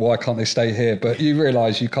resentful, like, why can't they stay here? But you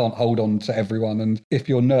realise you can't hold on to everyone. And if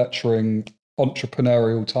you're nurturing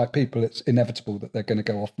entrepreneurial type people, it's inevitable that they're going to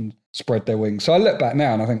go off and spread their wings. So I look back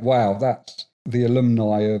now and I think, wow, that's the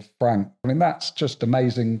alumni of Frank. I mean, that's just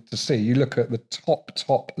amazing to see. You look at the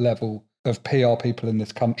top level of PR people in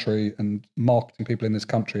this country and marketing people in this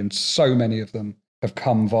country, and so many of them have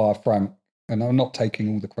come via Frank. And I'm not taking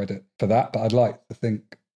all the credit for that, but I'd like to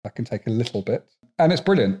think I can take a little bit. And it's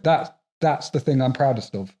brilliant. That's the thing I'm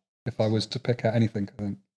proudest of, if I was to pick out anything, I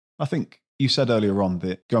think. I think you said earlier on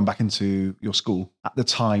that going back into your school, at the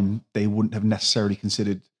time, they wouldn't have necessarily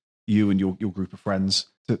considered you and your group of friends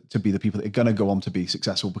to be the people that are going to go on to be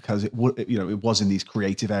successful, because it was in these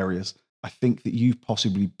creative areas. I think that you've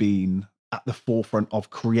possibly been at the forefront of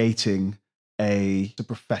creating a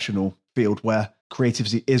professional field where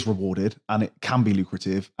creativity is rewarded and it can be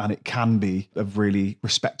lucrative and it can be a really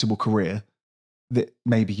respectable career that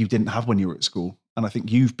maybe you didn't have when you were at school. And I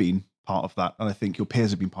think you've been part of that. And I think your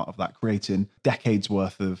peers have been part of that, creating decades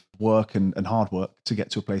worth of work and hard work to get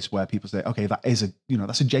to a place where people say, okay, that's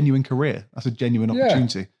a genuine career. That's a genuine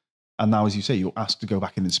opportunity. Yeah. And now, as you say, you're asked to go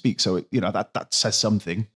back in and speak. So, that says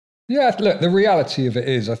something. Yeah, look, the reality of it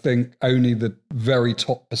is, I think only the very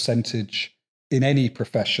top percentage in any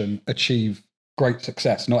profession achieve great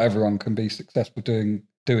success. Not everyone can be successful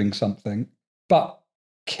doing something. But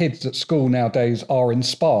kids at school nowadays are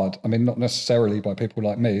inspired. I mean, not necessarily by people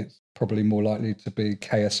like me. It's probably more likely to be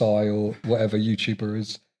KSI or whatever YouTuber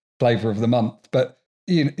is flavor of the month. But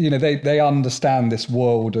they understand this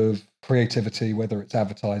world of creativity, whether it's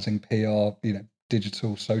advertising, PR,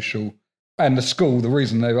 digital, social. And the school, the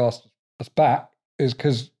reason they've asked us back is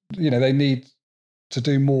because, they need to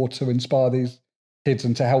do more to inspire these kids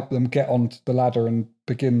and to help them get onto the ladder and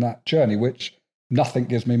begin that journey, which nothing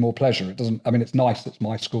gives me more pleasure. It's nice it's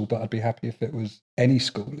my school, but I'd be happy if it was any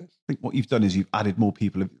school. I think what you've done is you've added more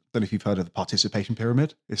people. I don't know if you've heard of the participation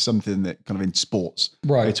pyramid. It's something that kind of in sports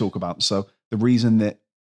they talk about. So the reason that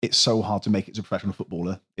it's so hard to make it as a professional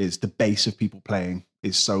footballer is the base of people playing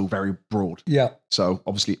is so very broad. Yeah. So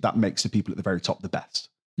obviously that makes the people at the very top the best.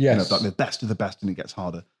 Yes. Like the best of the best, and it gets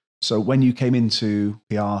harder. So when you came into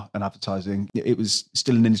PR and advertising, it was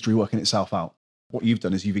still an industry working itself out. What you've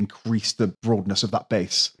done is you've increased the broadness of that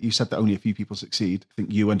base. You said that only a few people succeed. I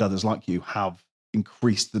think you and others like you have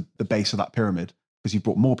increased the base of that pyramid, because you've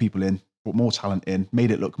brought more people in, brought more talent in,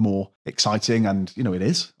 made it look more exciting. And, it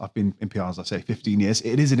is. I've been in PR, as I say, 15 years.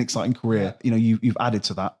 It is an exciting career. Yeah. You've added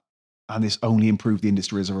to that, and it's only improved the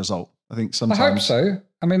industry as a result. I think sometimes... I hope so.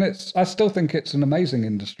 I still think it's an amazing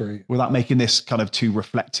industry. Without making this kind of too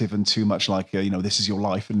reflective and too much like, this is your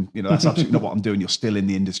life. And, that's absolutely not what I'm doing. You're still in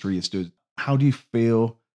the industry. How do you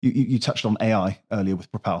feel? You touched on AI earlier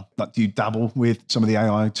with Propel. Like, do you dabble with some of the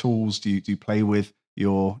AI tools? Do you play with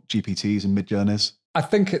your GPTs and Midjourneys? I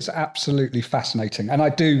think it's absolutely fascinating. And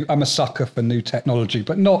I'm a sucker for new technology,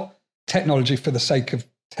 but not technology for the sake of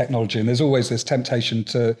technology. And there's always this temptation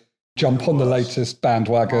to jump on the latest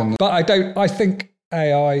bandwagon. But I think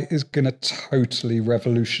AI is going to totally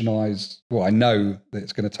revolutionize. Well, I know that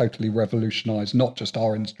it's going to totally revolutionize not just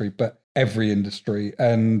our industry, but every industry.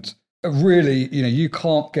 And really, you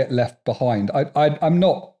can't get left behind. I'm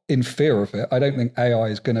not in fear of it. I don't think AI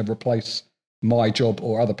is going to replace my job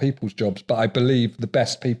or other people's jobs, but I believe the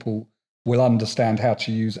best people will understand how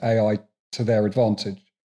to use AI to their advantage,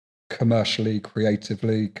 commercially,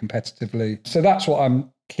 creatively, competitively. So that's what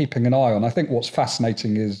I'm keeping an eye on. I think what's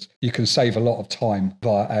fascinating is you can save a lot of time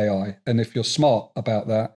via AI. And if you're smart about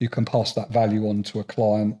that, you can pass that value on to a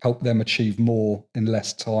client, help them achieve more in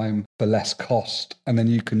less time for less cost. And then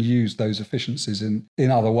you can use those efficiencies in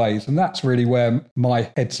other ways. And that's really where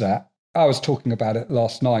my head's at. I was talking about it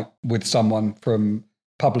last night with someone from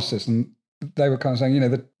Publicis, and they were kind of saying,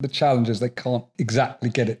 the challenge is they can't exactly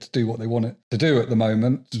get it to do what they want it to do at the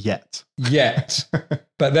moment. Yet.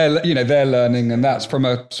 But they're learning, and that's from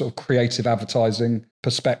a sort of creative advertising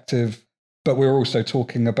perspective. But we're also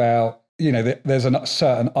talking about, there's a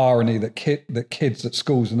certain irony that kids at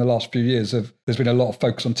schools in the last few years there's been a lot of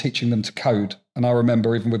focus on teaching them to code. And I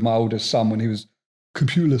remember even with my oldest son, when he was,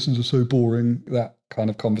 computer lessons are so boring, that kind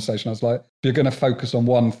of conversation. I was like, if you're going to focus on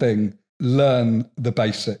one thing, learn the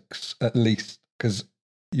basics at least, because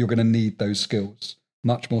you're going to need those skills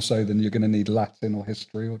much more so than you're going to need Latin or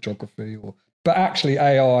history or geography. But actually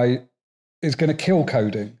AI is going to kill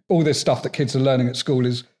coding. All this stuff that kids are learning at school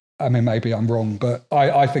is, I mean, maybe I'm wrong, but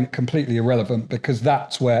I think completely irrelevant, because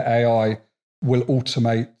that's where AI will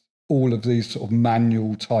automate all of these sort of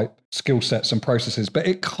manual type skill sets and processes. But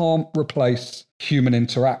it can't replace human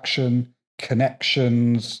interaction,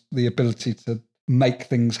 connections, the ability to make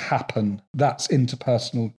things happen. That's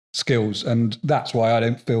interpersonal skills. And that's why I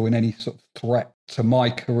don't feel in any sort of threat to my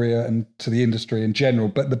career and to the industry in general.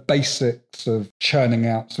 But the basics of churning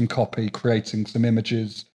out some copy, creating some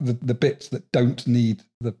images, the bits that don't need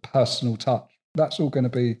the personal touch, that's all going to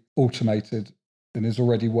be automated and is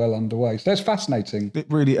already well underway. So it's fascinating. It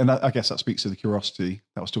really, and I guess that speaks to the curiosity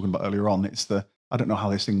that I was talking about earlier on. It's I don't know how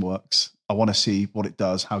this thing works. I want to see what it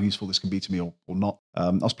does, how useful this can be to me or not. I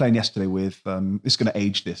was playing yesterday with, it's going to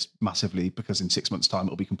age this massively because in 6 months' time,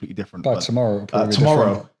 it'll be completely different. By tomorrow, it'll probably be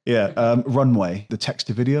tomorrow, different. yeah. Runway, the text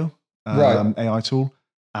to video AI tool.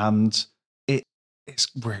 And it's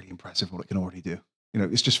really impressive what it can already do. You know,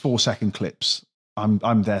 it's just 4-second clips.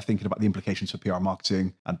 I'm there thinking about the implications for PR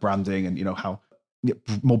marketing and branding and, you know, how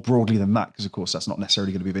more broadly than that, because of course that's not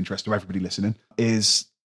necessarily going to be of interest to everybody listening, is,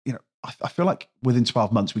 you know, I feel like within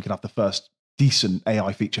 12 months we could have the first decent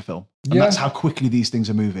AI feature film. And that's how quickly these things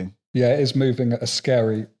are moving. Yeah, it is moving at a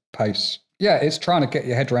scary pace. Yeah, it's trying to get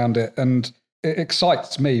your head around it. And it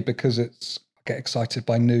excites me because I get excited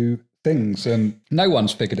by new things and no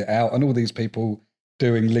one's figured it out. And all these people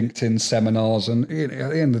doing LinkedIn seminars. And you know,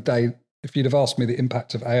 at the end of the day, if you'd have asked me the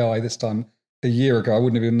impact of AI this time a year ago, I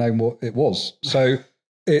wouldn't have even known what it was. So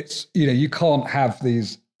it's, you know, you can't have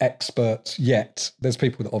these experts yet. There's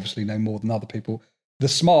people that obviously know more than other people. The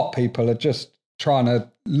smart people are just trying to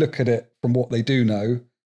look at it from what they do know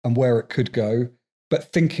and where it could go,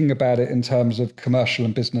 but thinking about it in terms of commercial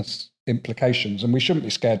and business implications. And we shouldn't be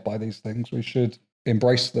scared by these things. We should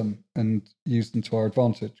embrace them and use them to our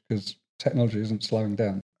advantage, because technology isn't slowing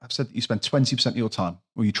down. I've said that you spend 20% of your time,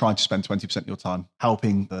 or you try to spend 20% of your time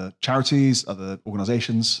helping the charities, other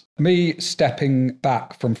organizations. Me stepping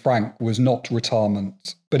back from Frank was not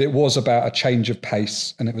retirement, but it was about a change of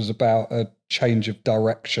pace, and it was about a change of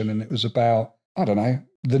direction, and it was about, I don't know,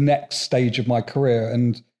 the next stage of my career.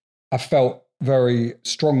 And I felt very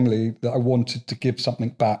strongly that I wanted to give something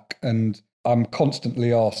back. And I'm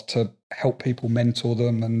constantly asked to help people, mentor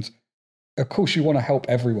them. And of course, you want to help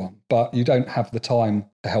everyone, but you don't have the time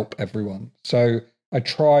to help everyone. So I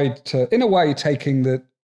tried to, in a way, taking the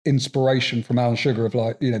inspiration from Alan Sugar of,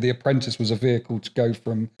 like, you know, The Apprentice was a vehicle to go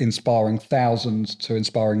from inspiring thousands to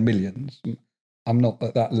inspiring millions. I'm not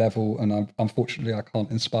at that level, and unfortunately, I can't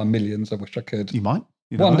inspire millions. I wish I could. You might.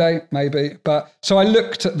 One day, maybe. But so I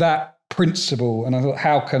looked at that principle and I thought,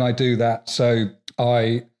 how can I do that? So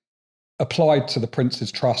I applied to the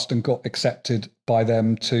Prince's Trust and got accepted by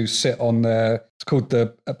them to sit on it's called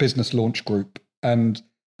the Business Launch Group. And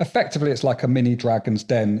effectively, it's like a mini Dragon's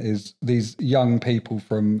Den. Is these young people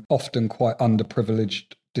from often quite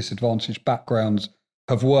underprivileged, disadvantaged backgrounds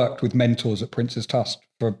have worked with mentors at Prince's Trust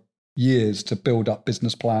for years to build up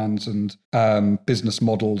business plans and business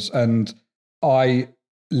models. And I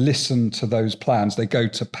listen to those plans. They go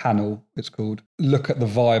to panel, it's called, look at the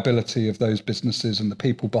viability of those businesses and the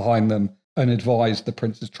people behind them, and advise the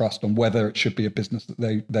Prince's Trust on whether it should be a business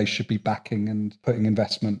that they should be backing and putting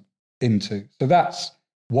investment into. So that's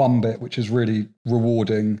one bit which is really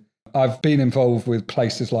rewarding. I've been involved with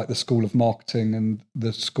places like the School of Marketing and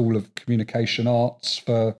the School of Communication Arts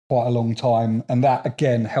for quite a long time. And that,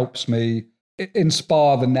 again, helps me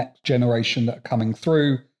inspire the next generation that are coming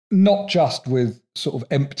through, not just with sort of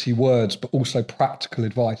empty words, but also practical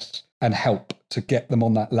advice and help to get them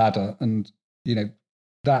on that ladder. And, you know,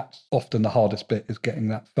 that's often the hardest bit, is getting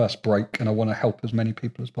that first break. And I want to help as many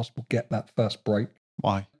people as possible get that first break.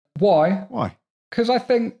 Why? Because I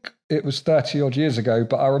think it was 30 odd years ago,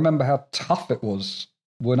 but I remember how tough it was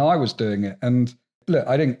when I was doing it. And look,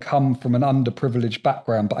 I didn't come from an underprivileged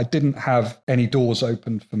background, but I didn't have any doors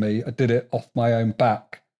opened for me. I did it off my own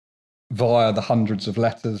back via the hundreds of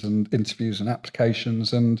letters and interviews and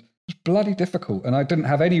applications. And it was bloody difficult. And I didn't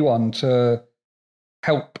have anyone to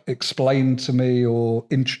help explain to me or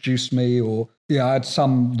introduce me, or, I had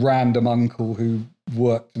some random uncle who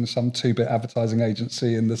worked in some 2-bit advertising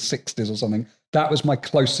agency in the 60s or something. That was my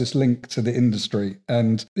closest link to the industry.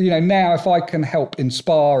 And, now if I can help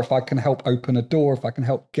inspire, if I can help open a door, if I can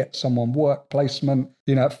help get someone work placement,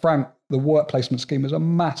 at Frank, the work placement scheme was a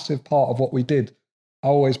massive part of what we did. I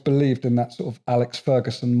always believed in that sort of Alex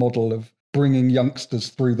Ferguson model of bringing youngsters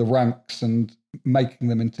through the ranks and making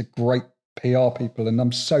them into great PR people. And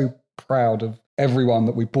I'm so proud of everyone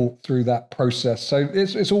that we brought through that process. So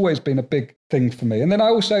it's always been a big thing for me. And then I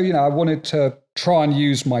also, I wanted to try and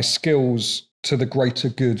use my skills to the greater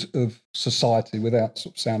good of society without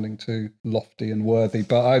sort of sounding too lofty and worthy.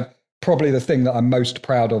 But probably the thing that I'm most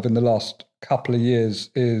proud of in the last couple of years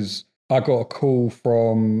is I got a call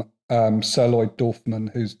from Sir Lloyd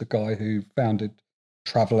Dorfman, who's the guy who founded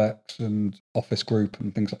TravelX and Office Group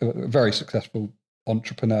and things like that, a very successful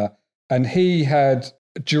entrepreneur. And he had,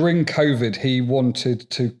 during COVID, he wanted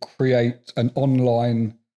to create an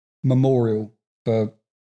online memorial for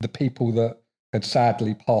the people that had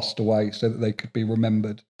sadly passed away so that they could be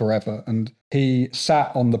remembered forever. And he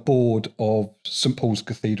sat on the board of St. Paul's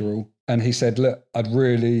Cathedral and he said, look, I'd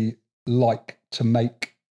really like to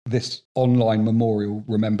make this online memorial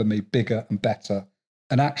remember me bigger and better.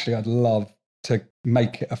 And actually, I'd love to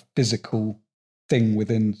make it a physical thing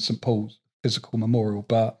within St. Paul's, physical memorial.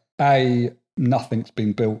 But nothing's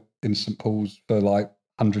been built in St. Paul's for like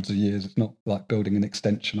hundreds of years. It's not like building an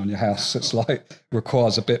extension on your house. It's like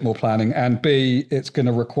requires a bit more planning. And B, it's going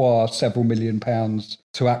to require several £1 million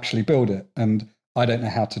to actually build it. And I don't know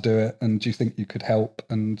how to do it. And do you think you could help?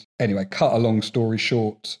 And anyway, cut a long story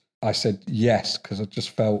short, I said yes, because I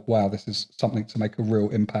just felt, wow, this is something to make a real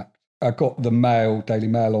impact. I got the Daily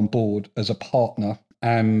Mail on board as a partner,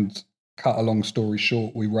 and cut a long story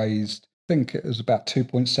short, we raised, I think it was about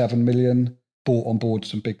 2.7 million, brought on board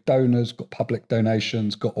some big donors, got public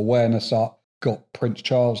donations, got awareness up, got Prince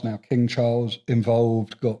Charles, now King Charles,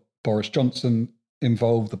 involved, got Boris Johnson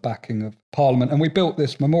involved, the backing of Parliament. And we built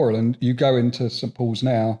this memorial, and you go into St. Paul's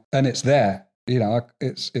now and it's there.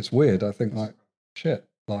 It's weird. I think like, shit,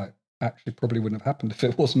 like actually probably wouldn't have happened if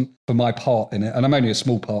it wasn't for my part in it. And I'm only a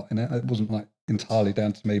small part in it. It wasn't like entirely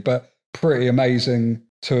down to me, but pretty amazing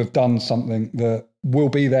to have done something that will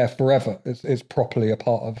be there forever. It's properly a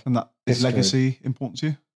part of. And that is legacy important to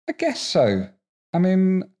you? I guess so. I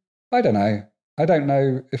mean, I don't know. I don't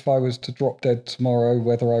know if I was to drop dead tomorrow,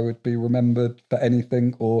 whether I would be remembered for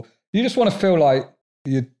anything, or you just want to feel like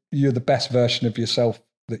you're the best version of yourself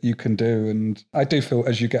that you can do. And I do feel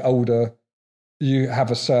as you get older, you have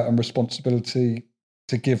a certain responsibility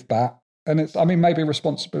to give back. And maybe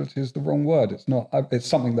responsibility is the wrong word. It's not. It's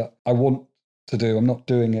something that I want to do. I'm not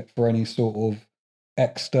doing it for any sort of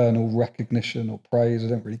external recognition or praise. I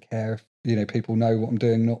don't really care if, people know what I'm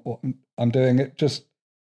doing, not what I'm doing. It just,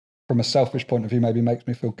 from a selfish point of view, maybe makes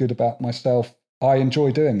me feel good about myself. I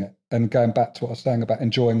enjoy doing it. And going back to what I was saying about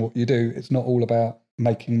enjoying what you do, it's not all about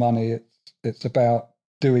making money. It's about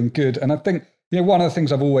doing good. And I think, one of the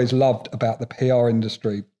things I've always loved about the PR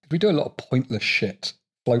industry, we do a lot of pointless shit.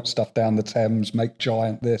 Float stuff down the Thames, make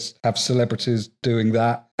giant this, have celebrities doing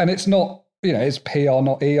that. And it's not, it's PR,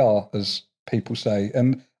 not ER, as people say.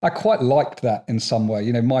 And I quite liked that in some way.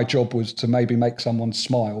 My job was to maybe make someone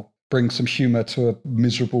smile, bring some humour to a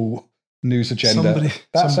miserable news agenda.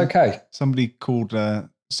 That's okay. Somebody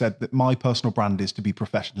said that my personal brand is to be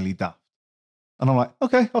professionally daft. And I'm like,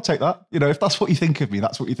 okay, I'll take that. If that's what you think of me,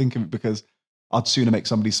 that's what you think of me, because I'd sooner make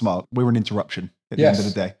somebody smile. We're an interruption at the end of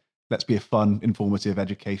the day. Let's be a fun, informative,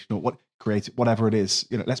 educational, creative, whatever it is.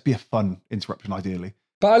 Let's be a fun interruption, ideally.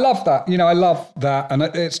 But I love that. I love that. And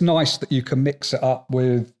it's nice that you can mix it up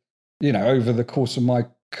with, over the course of my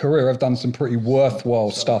career, I've done some pretty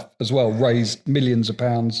worthwhile stuff as well. Raised millions of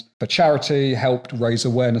pounds for charity, helped raise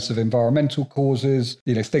awareness of environmental causes,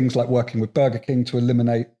 things like working with Burger King to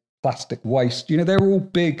eliminate plastic waste. They're all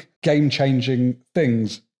big game-changing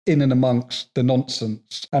things in and amongst the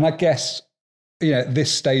nonsense. And I guess, at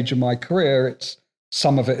this stage of my career,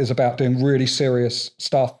 some of it is about doing really serious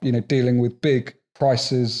stuff, dealing with big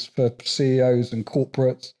prices for CEOs and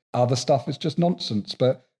corporates. Other stuff is just nonsense.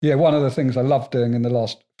 But one of the things I loved doing in the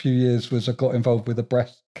last few years was I got involved with a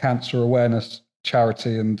breast cancer awareness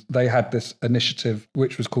charity, and they had this initiative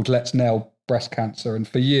which was called Let's Nail Breast Cancer. And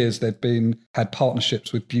for years they'd had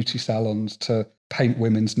partnerships with beauty salons to paint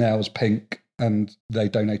women's nails pink. And they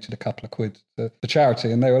donated a couple of quid to the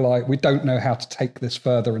charity. And they were like, we don't know how to take this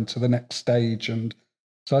further into the next stage. And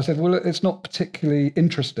so I said, well, it's not particularly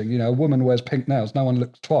interesting. A woman wears pink nails. No one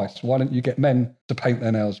looks twice. Why don't you get men to paint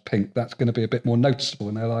their nails pink? That's going to be a bit more noticeable.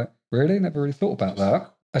 And they're like, really? Never really thought about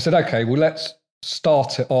that. I said, okay, well, let's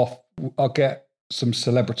start it off. I'll get some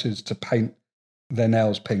celebrities to paint their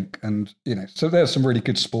nails pink. And, so there's some really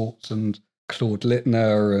good sports and Claude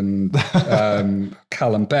Littner and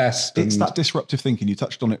Callum Best. It's that disruptive thinking. You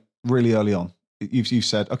touched on it really early on. You've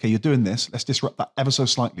said, okay, you're doing this. Let's disrupt that ever so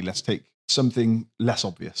slightly. Let's take something less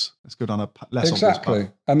obvious. Let's go down a less obvious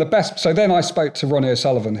path. And the best. So then I spoke to Ronnie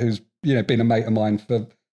O'Sullivan, who's been a mate of mine for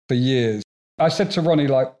years. I said to Ronnie,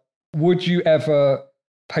 like, would you ever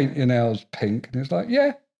paint your nails pink? And he was like,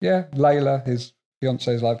 yeah, yeah, Layla, his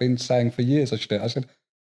fiance, is like, been saying for years I should do it. I said,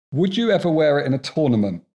 would you ever wear it in a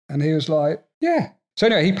tournament? And he was like, yeah. So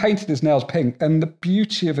anyway, he painted his nails pink. And the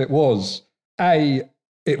beauty of it was,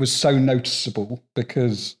 it was so noticeable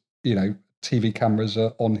because, TV cameras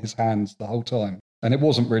are on his hands the whole time. And it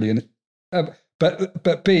wasn't really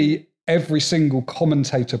but B, every single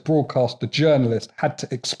commentator, broadcaster, journalist had to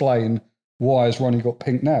explain, why has Ronnie got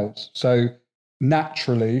pink nails? So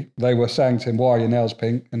naturally, they were saying to him, why are your nails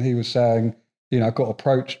pink? And he was saying, I got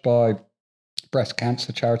approached by breast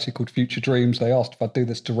cancer charity called Future Dreams. They asked if I'd do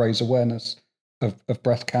this to raise awareness of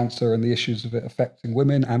breast cancer and the issues of it affecting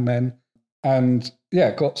women and men. And yeah,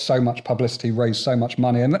 it got so much publicity, raised so much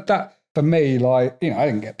money. And that for me, I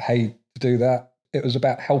didn't get paid to do that. It was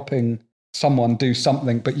about helping someone do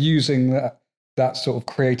something, but using that sort of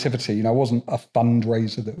creativity. I wasn't a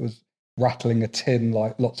fundraiser that was rattling a tin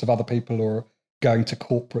like lots of other people or going to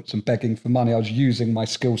corporates and begging for money. I was using my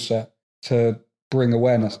skill set to bring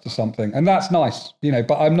awareness to something. And that's nice,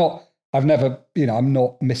 but I'm not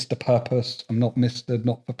Mr. Purpose. I'm not Mr.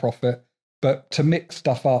 Not-for-profit, but to mix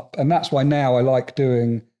stuff up. And that's why now I like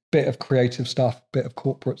doing bit of creative stuff, bit of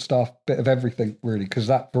corporate stuff, bit of everything really, because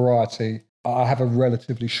that variety, I have a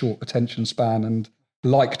relatively short attention span and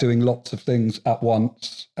like doing lots of things at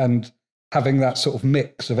once and having that sort of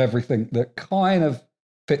mix of everything that kind of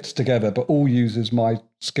fits together, but all uses my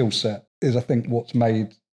skill set is, I think, what's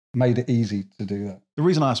made it easy to do that. The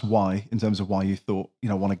reason I asked why, in terms of why you thought,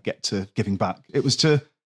 want to get to giving back, it was to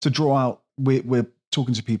draw out, we're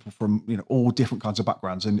talking to people from, all different kinds of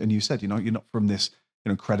backgrounds. And you said, you're not from this,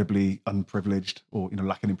 incredibly unprivileged or,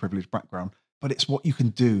 lacking in privileged background, but it's what you can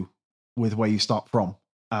do with where you start from.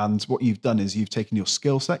 And what you've done is you've taken your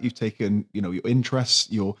skill set, you've taken, your interests,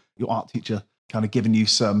 your art teacher kind of given you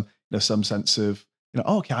some sense of,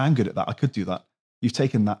 oh, okay, I am good at that. I could do that. You've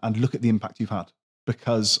taken that and look at the impact you've had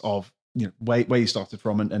because of, where you started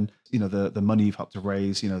from and the money you've helped to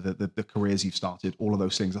raise, the careers you've started, all of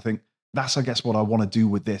those things. I think that's, I guess, what I want to do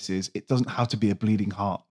with this is it doesn't have to be a bleeding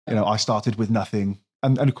heart. I started with nothing.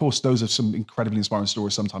 And of course, those are some incredibly inspiring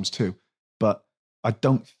stories sometimes too. But I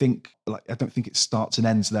don't think it starts and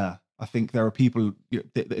ends there. I think there are people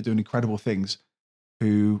that are doing incredible things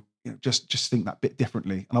who just think that bit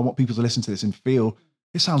differently. And I want people to listen to this and feel,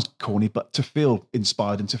 it sounds corny, but to feel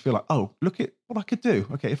inspired and to feel like, oh, look at what I could do.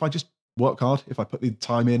 Okay, if I just work hard, if I put the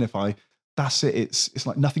time in, that's it. It's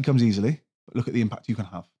like nothing comes easily, but look at the impact you can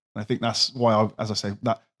have. And I think that's why, as I say,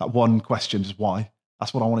 that one question is why.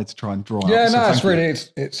 That's what I wanted to try and draw out. Yeah, so no, it's really,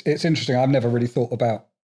 it's interesting. I've never really thought about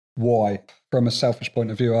why. From a selfish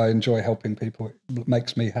point of view, I enjoy helping people. It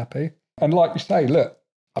makes me happy. And like you say, look,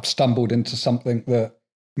 I've stumbled into something that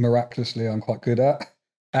miraculously I'm quite good at.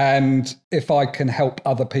 And if I can help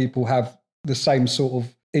other people have the same sort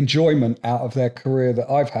of enjoyment out of their career that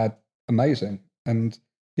I've had, amazing. And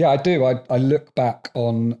yeah, I do. I look back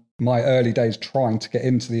on my early days trying to get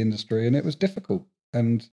into the industry and it was difficult.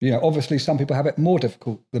 And, obviously some people have it more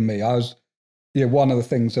difficult than me. I was, one of the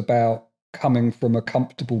things about coming from a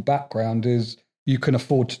comfortable background is you can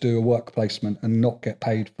afford to do a work placement and not get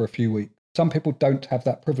paid for a few weeks. Some people don't have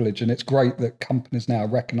that privilege. And it's great that companies now are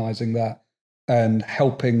recognizing that and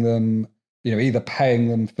helping them, either paying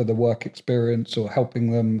them for the work experience or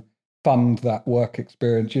helping them fund that work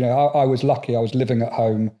experience. I was lucky. I was living at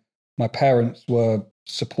home. My parents were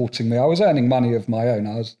supporting me. I was earning money of my own.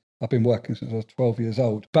 I've been working since I was 12 years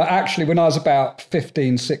old. But actually, when I was about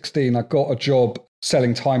 15, 16, I got a job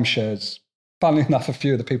selling timeshares. Funnily enough, a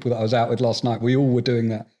few of the people that I was out with last night, we all were doing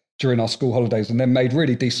that during our school holidays and then made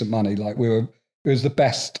really decent money. Like it was the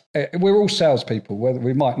best. We're all salespeople, whether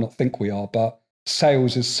we might not think we are, but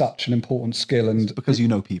sales is such an important skill. And because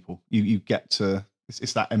people, you get to,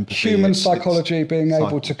 it's that empathy. Human psychology, being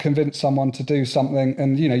able to convince someone to do something.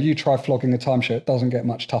 And, you try flogging a timeshare, it doesn't get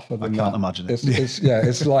much tougher than that. I can't imagine it.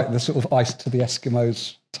 It's like the sort of ice to the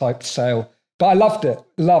Eskimos type sale. But I loved it.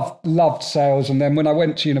 Loved sales. And then when I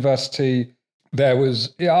went to university, I was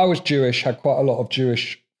Jewish, had quite a lot of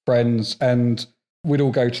Jewish friends, and we'd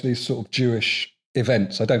all go to these sort of Jewish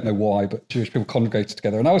events. I don't know why, but Jewish people congregated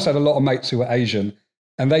together. And I also had a lot of mates who were Asian,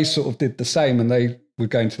 and they sort of did the same, and they would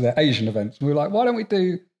go into their Asian events. And we were like, why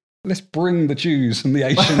don't let's bring the Jews and the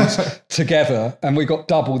Asians together. And we got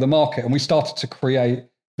double the market, and we started to create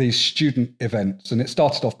these student events. And it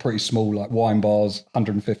started off pretty small, like wine bars,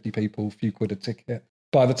 150 people, a few quid a ticket.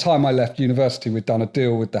 By the time I left university, we'd done a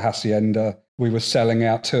deal with the Hacienda. We were selling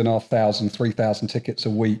out 2,500, 3,000 tickets a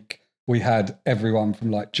week. We had everyone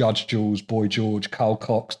from like Judge Jules, Boy George, Carl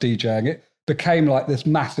Cox, DJing. It became like this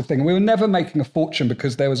massive thing. We were never making a fortune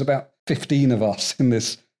because there was about 15 of us in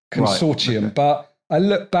this consortium. Right. Okay. But I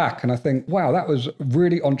look back and I think, wow, that was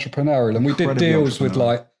really entrepreneurial. And we did deals with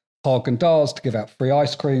like Haagen-Dazs to give out free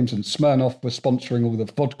ice creams, and Smirnoff was sponsoring all the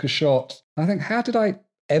vodka shots. I think, how did I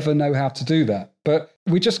ever know how to do that? But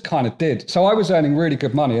we just kind of did. So I was earning really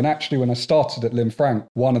good money. And actually, when I started at Lynn Frank,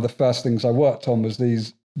 one of the first things I worked on was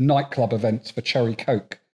these nightclub events for Cherry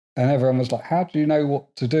Coke. And everyone was like, how do you know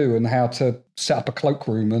what to do and how to set up a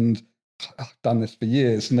cloakroom? And I've done this for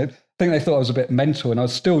years. And I think they thought I was a bit mental. And I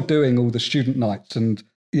was still doing all the student nights and,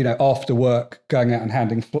 you know, after work, going out and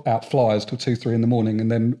handing out flyers till 2, 3 in the morning.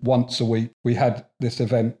 And then once a week, we had this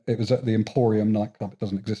event. It was at the Emporium nightclub. It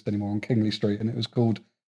doesn't exist anymore, on Kingley Street. And it was called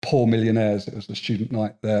Poor Millionaires. It was the student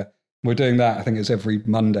night there. We're doing that, I think it's every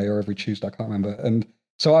Monday or every Tuesday, I can't remember. And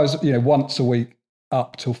so I was, you know, once a week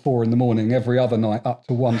up till 4 in the morning, every other night up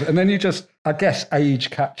till 1. And then you just, I guess age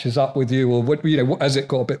catches up with you, or, you know, as it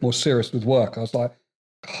got a bit more serious with work, I was like,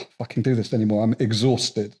 oh, if I can do this anymore, I'm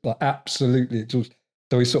exhausted, like absolutely exhausted.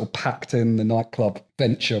 So we sort of packed in the nightclub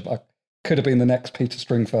venture. I could have been the next Peter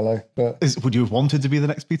Stringfellow, but would you have wanted to be the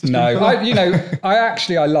next Peter Stringfellow? No,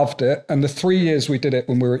 I loved it. And the 3 years we did it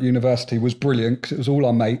when we were at university was brilliant, because it was all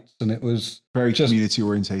our mates and it was very community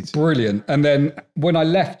orientated. Brilliant. And then when I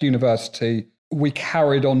left university, we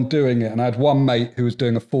carried on doing it. And I had one mate who was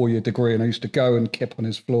doing a 4-year degree, and I used to go and kip on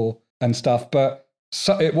his floor and stuff. But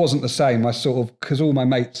it wasn't the same. I sort of, because all my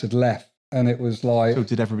mates had left, and it was like... So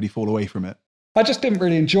did everybody fall away from it? I just didn't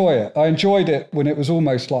really enjoy it. I enjoyed it when it was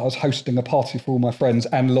almost like I was hosting a party for all my friends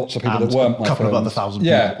and lots of people that weren't my friends. A couple of other thousand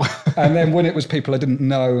people. And then when it was people I didn't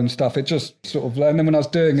know and stuff, it just sort of... And then when I was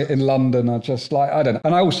doing it in London, I just like, I don't know.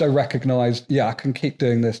 And I also recognised, I can keep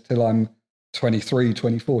doing this till I'm 23,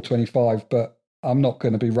 24, 25, but I'm not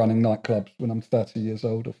going to be running nightclubs when I'm 30 years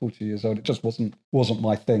old or 40 years old. It just wasn't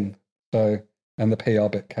my thing. So, and the PR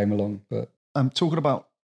bit came along. But talking about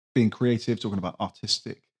being creative, talking about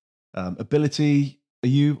artistic ability, are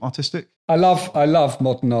you artistic? I love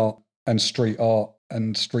modern art and street art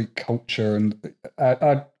and street culture, and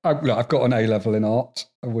I've got an A-level in art.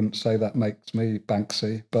 I wouldn't say that makes me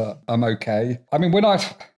Banksy, but I'm okay. I mean, when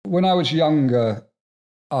I was younger,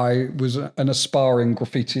 I was an aspiring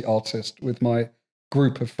graffiti artist with my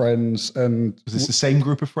group of friends. And was this the same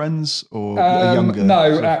group of friends, or a younger?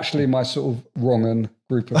 No, actually, my sort of wrong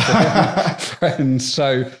group of friends.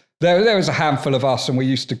 So. There was a handful of us, and we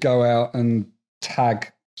used to go out and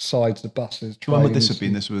tag sides of buses. When would this have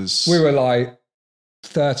been? We were like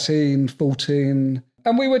 13, 14,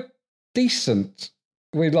 and we were decent.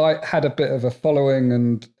 We like had a bit of a following,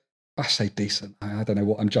 and I say decent. I don't know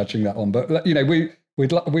what I'm judging that on, but you know, we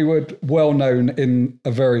were well known in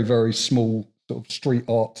a very, very small sort of street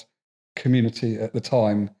art community at the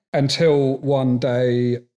time, until one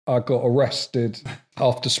day I got arrested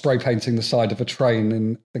after spray painting the side of a train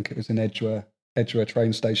in, I think it was in Edgware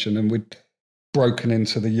train station, and we'd broken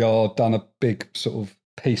into the yard, done a big sort of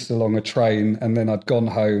piece along a train, and then I'd gone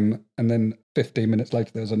home, and then 15 minutes later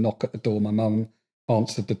there was a knock at the door. My mum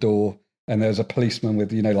answered the door, and there was a policeman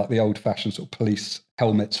with, you know, like the old-fashioned sort of police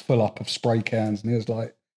helmets full up of spray cans, and he was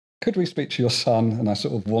like, could we speak to your son? And I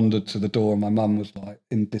sort of wandered to the door, and my mum was like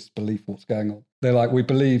in disbelief, what's going on? They're like, we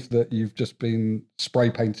believe that you've just been spray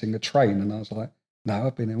painting a train. And I was like, no,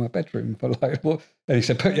 I've been in my bedroom for like, what? And he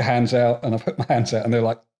said, put your hands out. And I put my hands out, and they're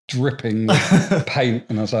like dripping with paint.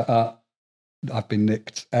 And I was like, I've been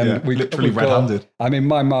nicked. And we literally red-handed. I mean,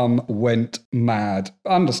 my mum went mad,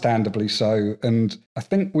 understandably so. And I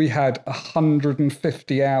think we had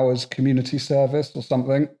 150 hours community service or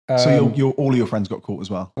something. So all of your friends got caught as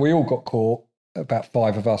well? We all got caught, about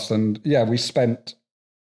 5 of us. And we spent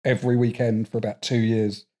every weekend for about 2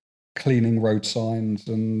 years cleaning road signs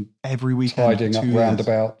and every weekend tidying up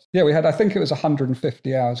roundabouts. Yeah, we had, I think it was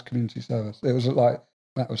 150 hours community service. It was like,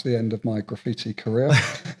 that was the end of my graffiti career.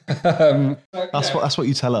 That's what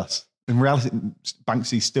you tell us. In reality,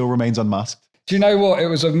 Banksy still remains unmasked. Do you know what? It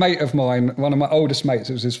was a mate of mine, one of my oldest mates.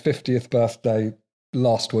 It was his 50th birthday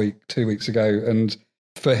last week, 2 weeks ago. And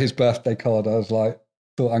for his birthday card, I was like,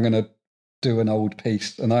 thought I'm going to do an old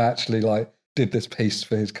piece. And I actually did this piece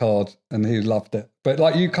for his card, and he loved it.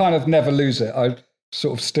 But you kind of never lose it. I've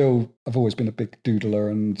always been a big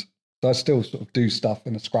doodler, and I still sort of do stuff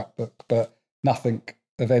in a scrapbook, but nothing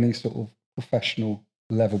of any sort of professional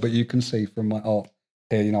level. But you can see from my art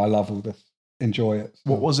here, you know, I love all this, enjoy it.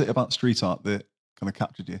 So. What was it about street art that kind of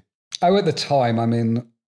captured you? Oh, at the time, I mean,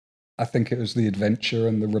 I think it was the adventure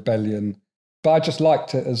and the rebellion, but I just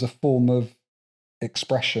liked it as a form of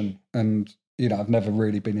expression. And, you know, I've never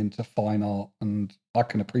really been into fine art, and I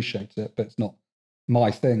can appreciate it, but it's not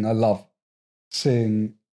my thing. I love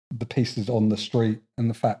seeing the pieces on the street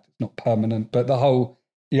and the fact it's not permanent, but the whole...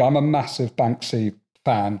 Yeah, I'm a massive Banksy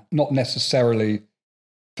fan, not necessarily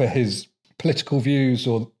for his political views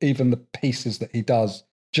or even the pieces that he does,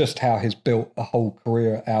 just how he's built a whole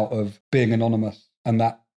career out of being anonymous and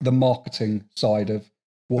that the marketing side of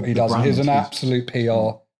what he does. He's an absolute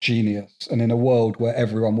PR genius. And in a world where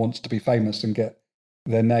everyone wants to be famous and get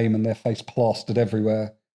their name and their face plastered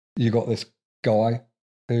everywhere, you got this guy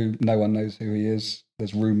who no one knows who he is.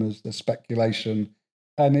 There's rumours, there's speculation,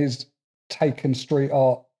 and he's taken street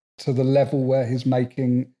art to the level where he's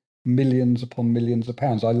making millions upon millions of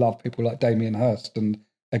pounds. I love people like Damien Hirst, and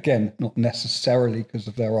again, not necessarily because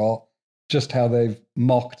of their art, just how they've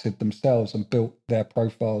marketed themselves and built their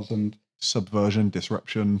profiles and subversion,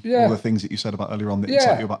 disruption, all the things that you said about earlier on that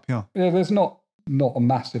excite you about PR. Yeah, there's not a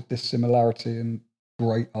massive dissimilarity in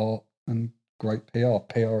great art and great PR.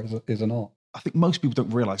 PR is an art. I think most people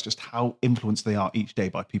don't realise just how influenced they are each day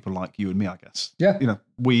by people like you and me, I guess. Yeah. You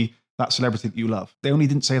know, that celebrity that you love, they only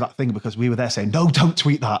didn't say that thing because we were there saying, no, don't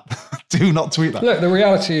tweet that. Do not tweet that. Look, the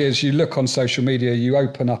reality is you look on social media, you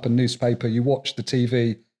open up a newspaper, you watch the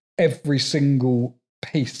TV, every single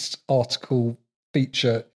piece, article,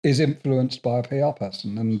 feature is influenced by a PR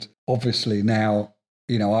person. And obviously now,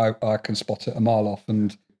 you know, I can spot it a mile off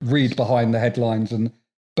and read behind the headlines,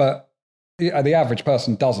 but the average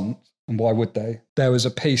person doesn't. And why would they? There was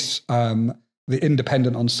a piece, The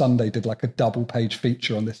Independent on Sunday did like a double page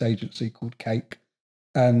feature on this agency called Cake.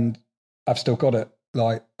 And I've still got it.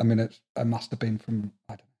 Like, I mean, it must have been from,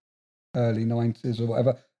 I don't know, early 90s or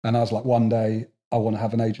whatever. And I was like, one day I want to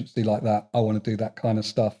have an agency like that. I want to do that kind of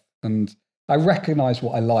stuff. And I recognised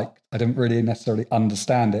what I liked. I didn't really necessarily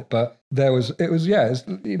understand it, but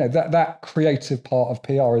you know, that creative part of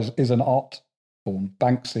PR is an art form.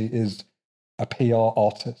 Banksy is a PR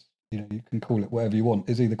artist. You know, you can call it whatever you want.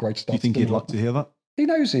 Is he the greatest artist? Do you think he'd like to hear that? He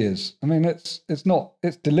knows he is. I mean, it's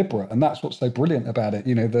deliberate, and that's what's so brilliant about it.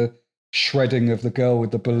 You know, the shredding of the girl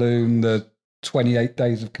with the balloon, the 28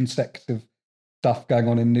 days of consecutive stuff going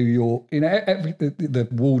on in New York. You know, the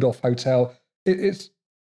Waldorf Hotel. It's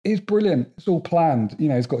brilliant. It's all planned. You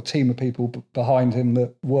know, he's got a team of people behind him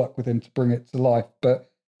that work with him to bring it to life. But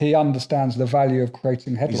he understands the value of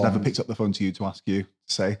creating headlines. He's never picked up the phone to you to ask you to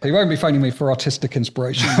say. He won't be phoning me for artistic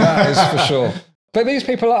inspiration. That is for sure. But these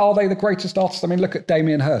people, are they the greatest artists? I mean, look at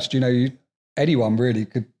Damien Hirst. You know, anyone really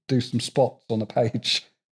could do some spots on a page.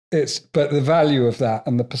 But the value of that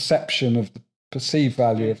and the perception of the perceived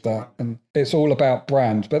value of that, and it's all about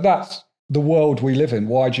brand. But that's the world we live in.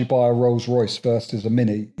 Why'd you buy a Rolls Royce versus a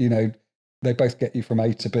Mini? You know, they both get you from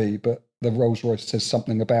A to B, but the Rolls Royce says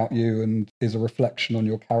something about you and is a reflection on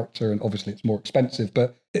your character. And obviously it's more expensive,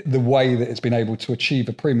 but the way that it's been able to achieve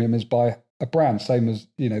a premium is by a brand, same as,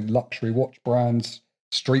 you know, luxury watch brands,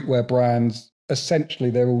 streetwear brands.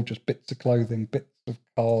 Essentially, they're all just bits of clothing, bits of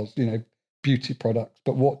cars, you know, beauty products.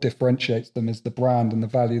 But what differentiates them is the brand and the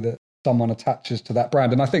value that someone attaches to that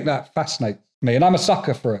brand. And I think that fascinates me. And I'm a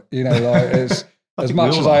sucker for it. You know, like it's as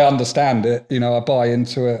much as I understand it, you know, I buy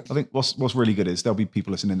into it. I think what's really good is there'll be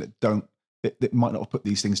people listening that might not have put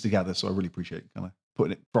these things together. So I really appreciate kind of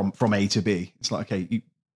putting it from A to B. It's like, okay,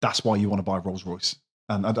 that's why you want to buy Rolls Royce.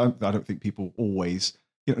 And I don't think people always,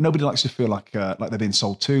 you know, nobody likes to feel like they're being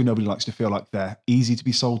sold to. Nobody likes to feel like they're easy to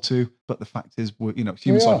be sold to. But the fact is, you know,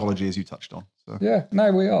 human psychology, as you touched on. So. Yeah,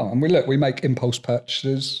 no, we are. And we make impulse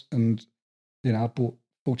purchases. And, you know, I bought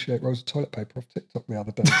 48 rolls of toilet paper off TikTok the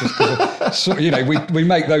other day. Just you know, we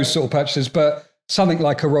make those sort of purchases. But something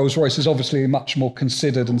like a Rolls Royce is obviously much more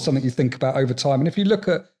considered and something you think about over time. And if you look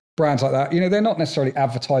at brands like that, you know, they're not necessarily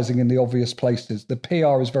advertising in the obvious places. The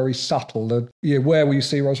PR is very subtle. Where will you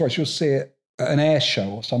see Rolls Royce? You'll see it at an air show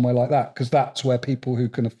or somewhere like that, because that's where people who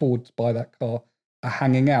can afford to buy that car are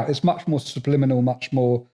hanging out. It's much more subliminal, much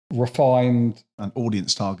more refined. And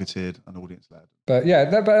audience targeted and audience led. But yeah,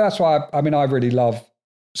 that's why I really love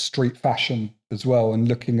street fashion as well, and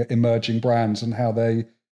looking at emerging brands and how they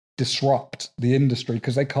disrupt the industry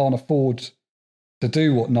because they can't afford to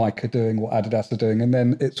do what Nike are doing, what Adidas are doing. And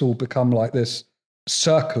then it's all become like this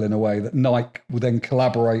circle in a way that Nike will then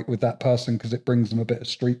collaborate with that person because it brings them a bit of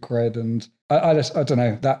street cred. And I don't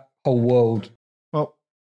know, that whole world. Well,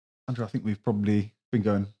 Andrew, I think we've probably been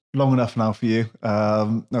going long enough now for you.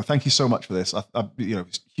 No, thank you so much for this. You know,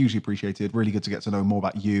 it's hugely appreciated. Really good to get to know more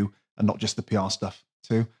about you and not just the PR stuff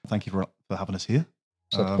too. Thank you for having us here.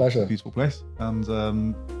 It's a pleasure. It's a beautiful place. And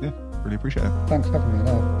yeah, really appreciate it. Thanks for having me.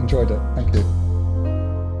 No, enjoyed it. Thank you.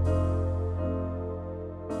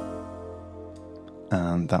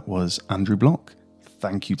 And that was Andrew Bloch.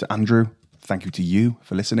 Thank you to Andrew. Thank you to you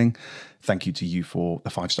for listening. Thank you to you for the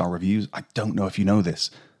 5-star reviews. I don't know if you know this,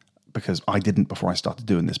 because I didn't before I started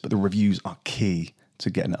doing this, but the reviews are key to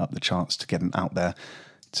getting it up the charts, to getting out there,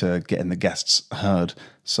 to getting the guests heard.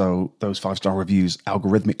 So those 5-star reviews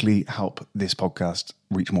algorithmically help this podcast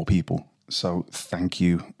reach more people. So thank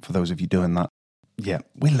you for those of you doing that. Yeah,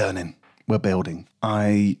 we're learning, we're building.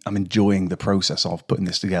 I am enjoying the process of putting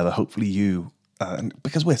this together. Hopefully you,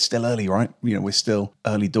 because we're still early, right? You know, we're still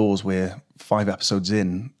early doors. We're 5 episodes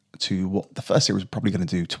in to what the first series was probably going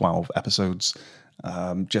to do 12 episodes.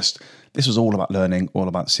 This was all about learning, all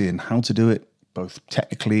about seeing how to do it, both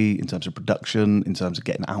technically, in terms of production, in terms of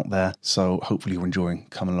getting out there. So hopefully you're enjoying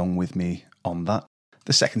coming along with me on that.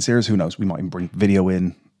 The second series, who knows? We might even bring video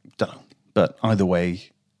in. Don't know. But either way,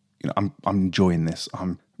 you know, I'm enjoying this.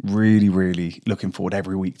 I'm really, really looking forward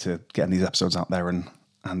every week to getting these episodes out there and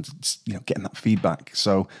you know, getting that feedback.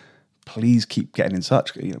 So please keep getting in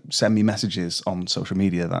touch. You know, send me messages on social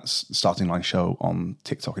media. That's Starting Line Show on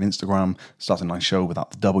TikTok and Instagram, Starting Line Show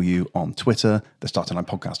without the W on Twitter, the Starting Line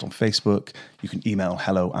Podcast on Facebook. You can email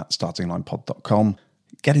hello@startinglinepod.com.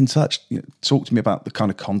 Get in touch. You know, talk to me about the kind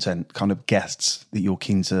of content, kind of guests that you're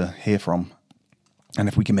keen to hear from. And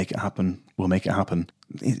if we can make it happen, we'll make it happen.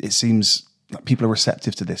 It seems like people are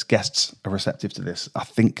receptive to this. Guests are receptive to this. I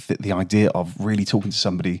think that the idea of really talking to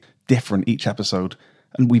somebody different each episode,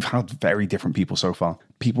 and we've had very different people so far,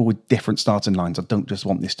 people with different starting lines. I don't just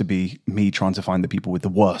want this to be me trying to find the people with the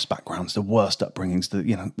worst backgrounds, the worst upbringings.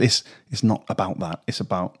 This is not about that. It's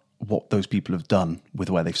about what those people have done with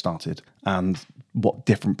where they've started and what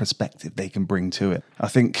different perspective they can bring to it. I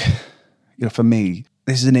think, you know, for me,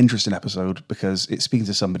 this is an interesting episode because it's speaking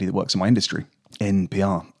to somebody that works in my industry in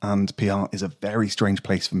PR, and PR is a very strange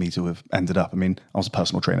place for me to have ended up. I mean, I was a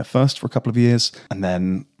personal trainer first for a couple of years and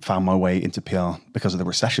then found my way into PR because of the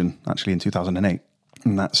recession, actually in 2008.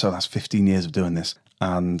 And that's 15 years of doing this.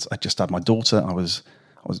 And I just had my daughter. I was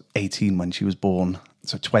 18 when she was born,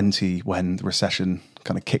 so 20 when the recession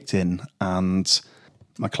kind of kicked in, and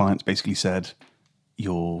my clients basically said,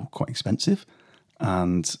 "You're quite expensive."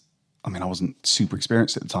 And I mean, I wasn't super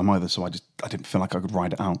experienced at the time either, so I didn't feel like I could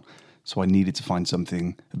ride it out. So I needed to find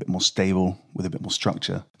something a bit more stable with a bit more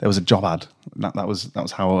structure. There was a job ad. That was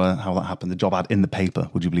how that happened. The job ad in the paper,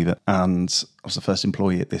 would you believe it? And I was the first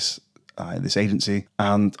employee at this agency,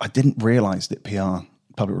 and I didn't realise that PR,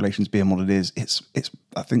 public relations, being what it is, it's.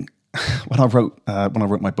 I think when I wrote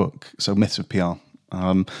my book, so Myths of PR,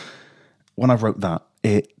 when I wrote that,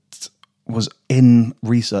 it was in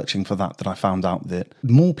researching for that I found out that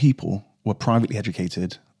more people were privately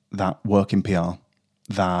educated that work in PR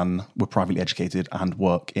than were privately educated and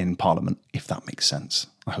work in Parliament, if that makes sense.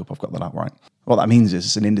 I hope I've got that out right. What that means is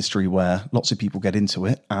it's an industry where lots of people get into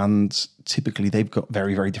it, and typically they've got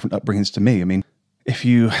very, very different upbringings to me. I mean, if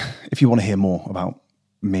you want to hear more about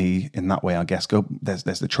me in that way, I guess, there's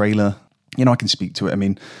the trailer. You know, I can speak to it. I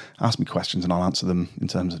mean, ask me questions and I'll answer them in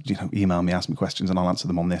terms of, you know, email me, ask me questions and I'll answer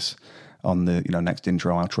them on the, you know, next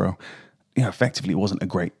intro, outro. You know, effectively it wasn't a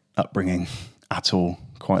great upbringing at all.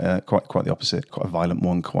 Quite the opposite. Quite a violent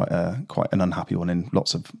one. Quite an unhappy one in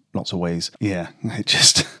lots of ways. Yeah, it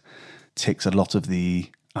just ticks a lot of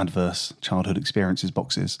the adverse childhood experiences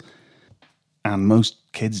boxes. And most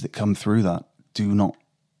kids that come through that do not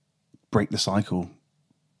break the cycle.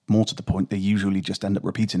 More to the point, they usually just end up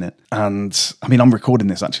repeating it. And I mean, I'm recording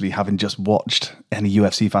this actually having just watched. Any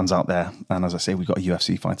UFC fans out there, and as I say, we've got a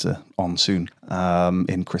UFC fighter on soon,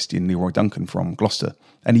 in Christian Leroy Duncan from Gloucester.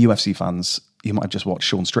 Any UFC fans, you might have just watched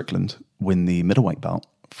Sean Strickland win the middleweight belt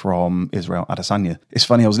from Israel Adesanya. It's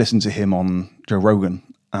funny, I was listening to him on Joe Rogan,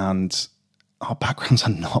 and our backgrounds are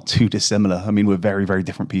not too dissimilar. I mean, we're very, very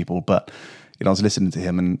different people, but you know, I was listening to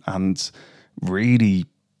him and really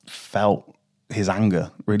felt his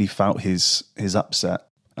anger, really felt his upset.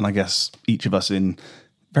 And I guess each of us in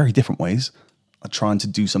very different ways are trying to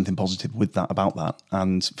do something positive with that, about that.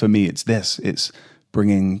 And for me, it's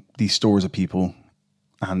bringing these stories of people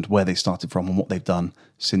and where they started from and what they've done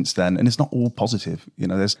since then. And it's not all positive. You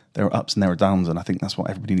know, there are ups and there are downs. And I think that's what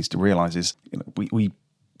everybody needs to realize is, you know,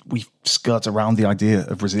 we skirt around the idea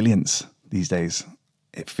of resilience these days.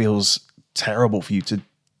 It feels terrible for you to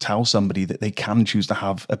tell somebody that they can choose to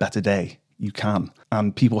have a better day. You can.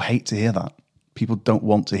 And people hate to hear that. People don't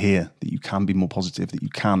want to hear that you can be more positive, that you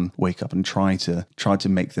can wake up and try to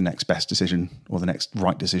make the next best decision or the next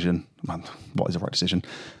right decision. Man, what is a right decision?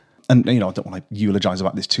 And, you know, I don't want to eulogize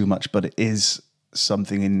about this too much, but it is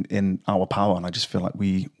something in our power. And I just feel like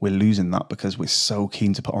we're losing that because we're so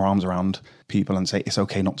keen to put our arms around people and say, it's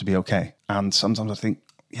okay not to be okay. And sometimes I think,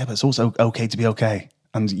 yeah, but it's also okay to be okay.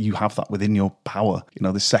 And you have that within your power. You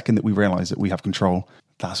know, the second that we realize that we have control,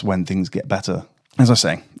 that's when things get better. As I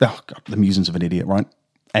say, oh God, the musings of an idiot, right?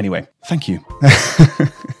 Anyway, thank you.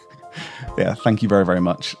 Yeah, thank you very, very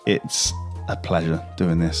much. It's a pleasure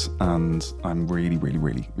doing this, and I'm really, really,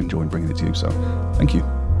 really enjoying bringing it to you. So thank you.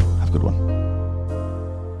 Have a good one.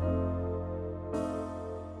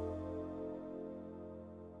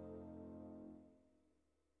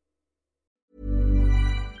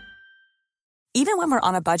 Even when we're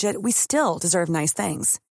on a budget, we still deserve nice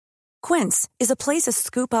things. Quince is a place to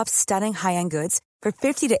scoop up stunning high-end goods for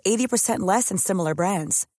 50 to 80% less than similar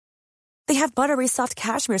brands. They have buttery soft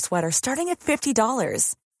cashmere sweaters starting at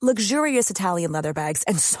 $50, luxurious Italian leather bags,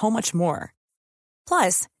 and so much more.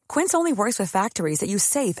 Plus, Quince only works with factories that use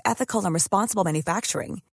safe, ethical, and responsible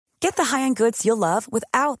manufacturing. Get the high-end goods you'll love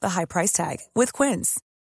without the high price tag with Quince.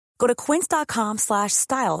 Go to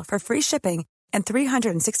quince.com/style for free shipping and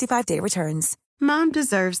 365-day returns. Mom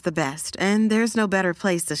deserves the best, and there's no better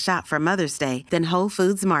place to shop for Mother's Day than Whole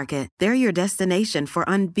Foods Market. They're your destination for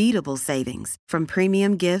unbeatable savings, from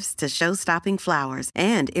premium gifts to show-stopping flowers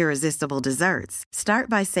and irresistible desserts. Start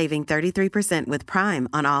by saving 33% with Prime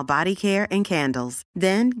on all body care and candles.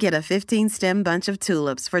 Then get a 15-stem bunch of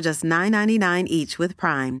tulips for just $9.99 each with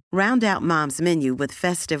Prime. Round out Mom's menu with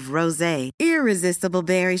festive rosé, irresistible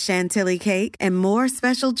berry chantilly cake, and more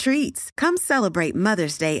special treats. Come celebrate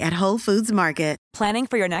Mother's Day at Whole Foods Market. Planning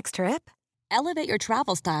for your next trip? Elevate your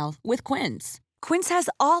travel style with Quince. Quince has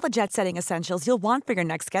all the jet-setting essentials you'll want for your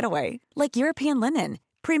next getaway, like European linen,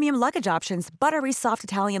 premium luggage options, buttery soft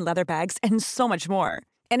Italian leather bags, and so much more.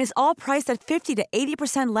 And is all priced at 50 to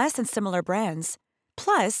 80% less than similar brands.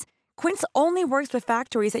 Plus, Quince only works with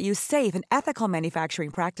factories that use safe and ethical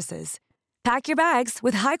manufacturing practices. Pack your bags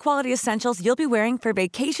with high-quality essentials you'll be wearing for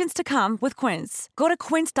vacations to come with Quince. Go to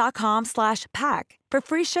quince.com/pack for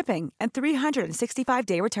free shipping and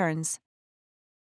 365-day returns.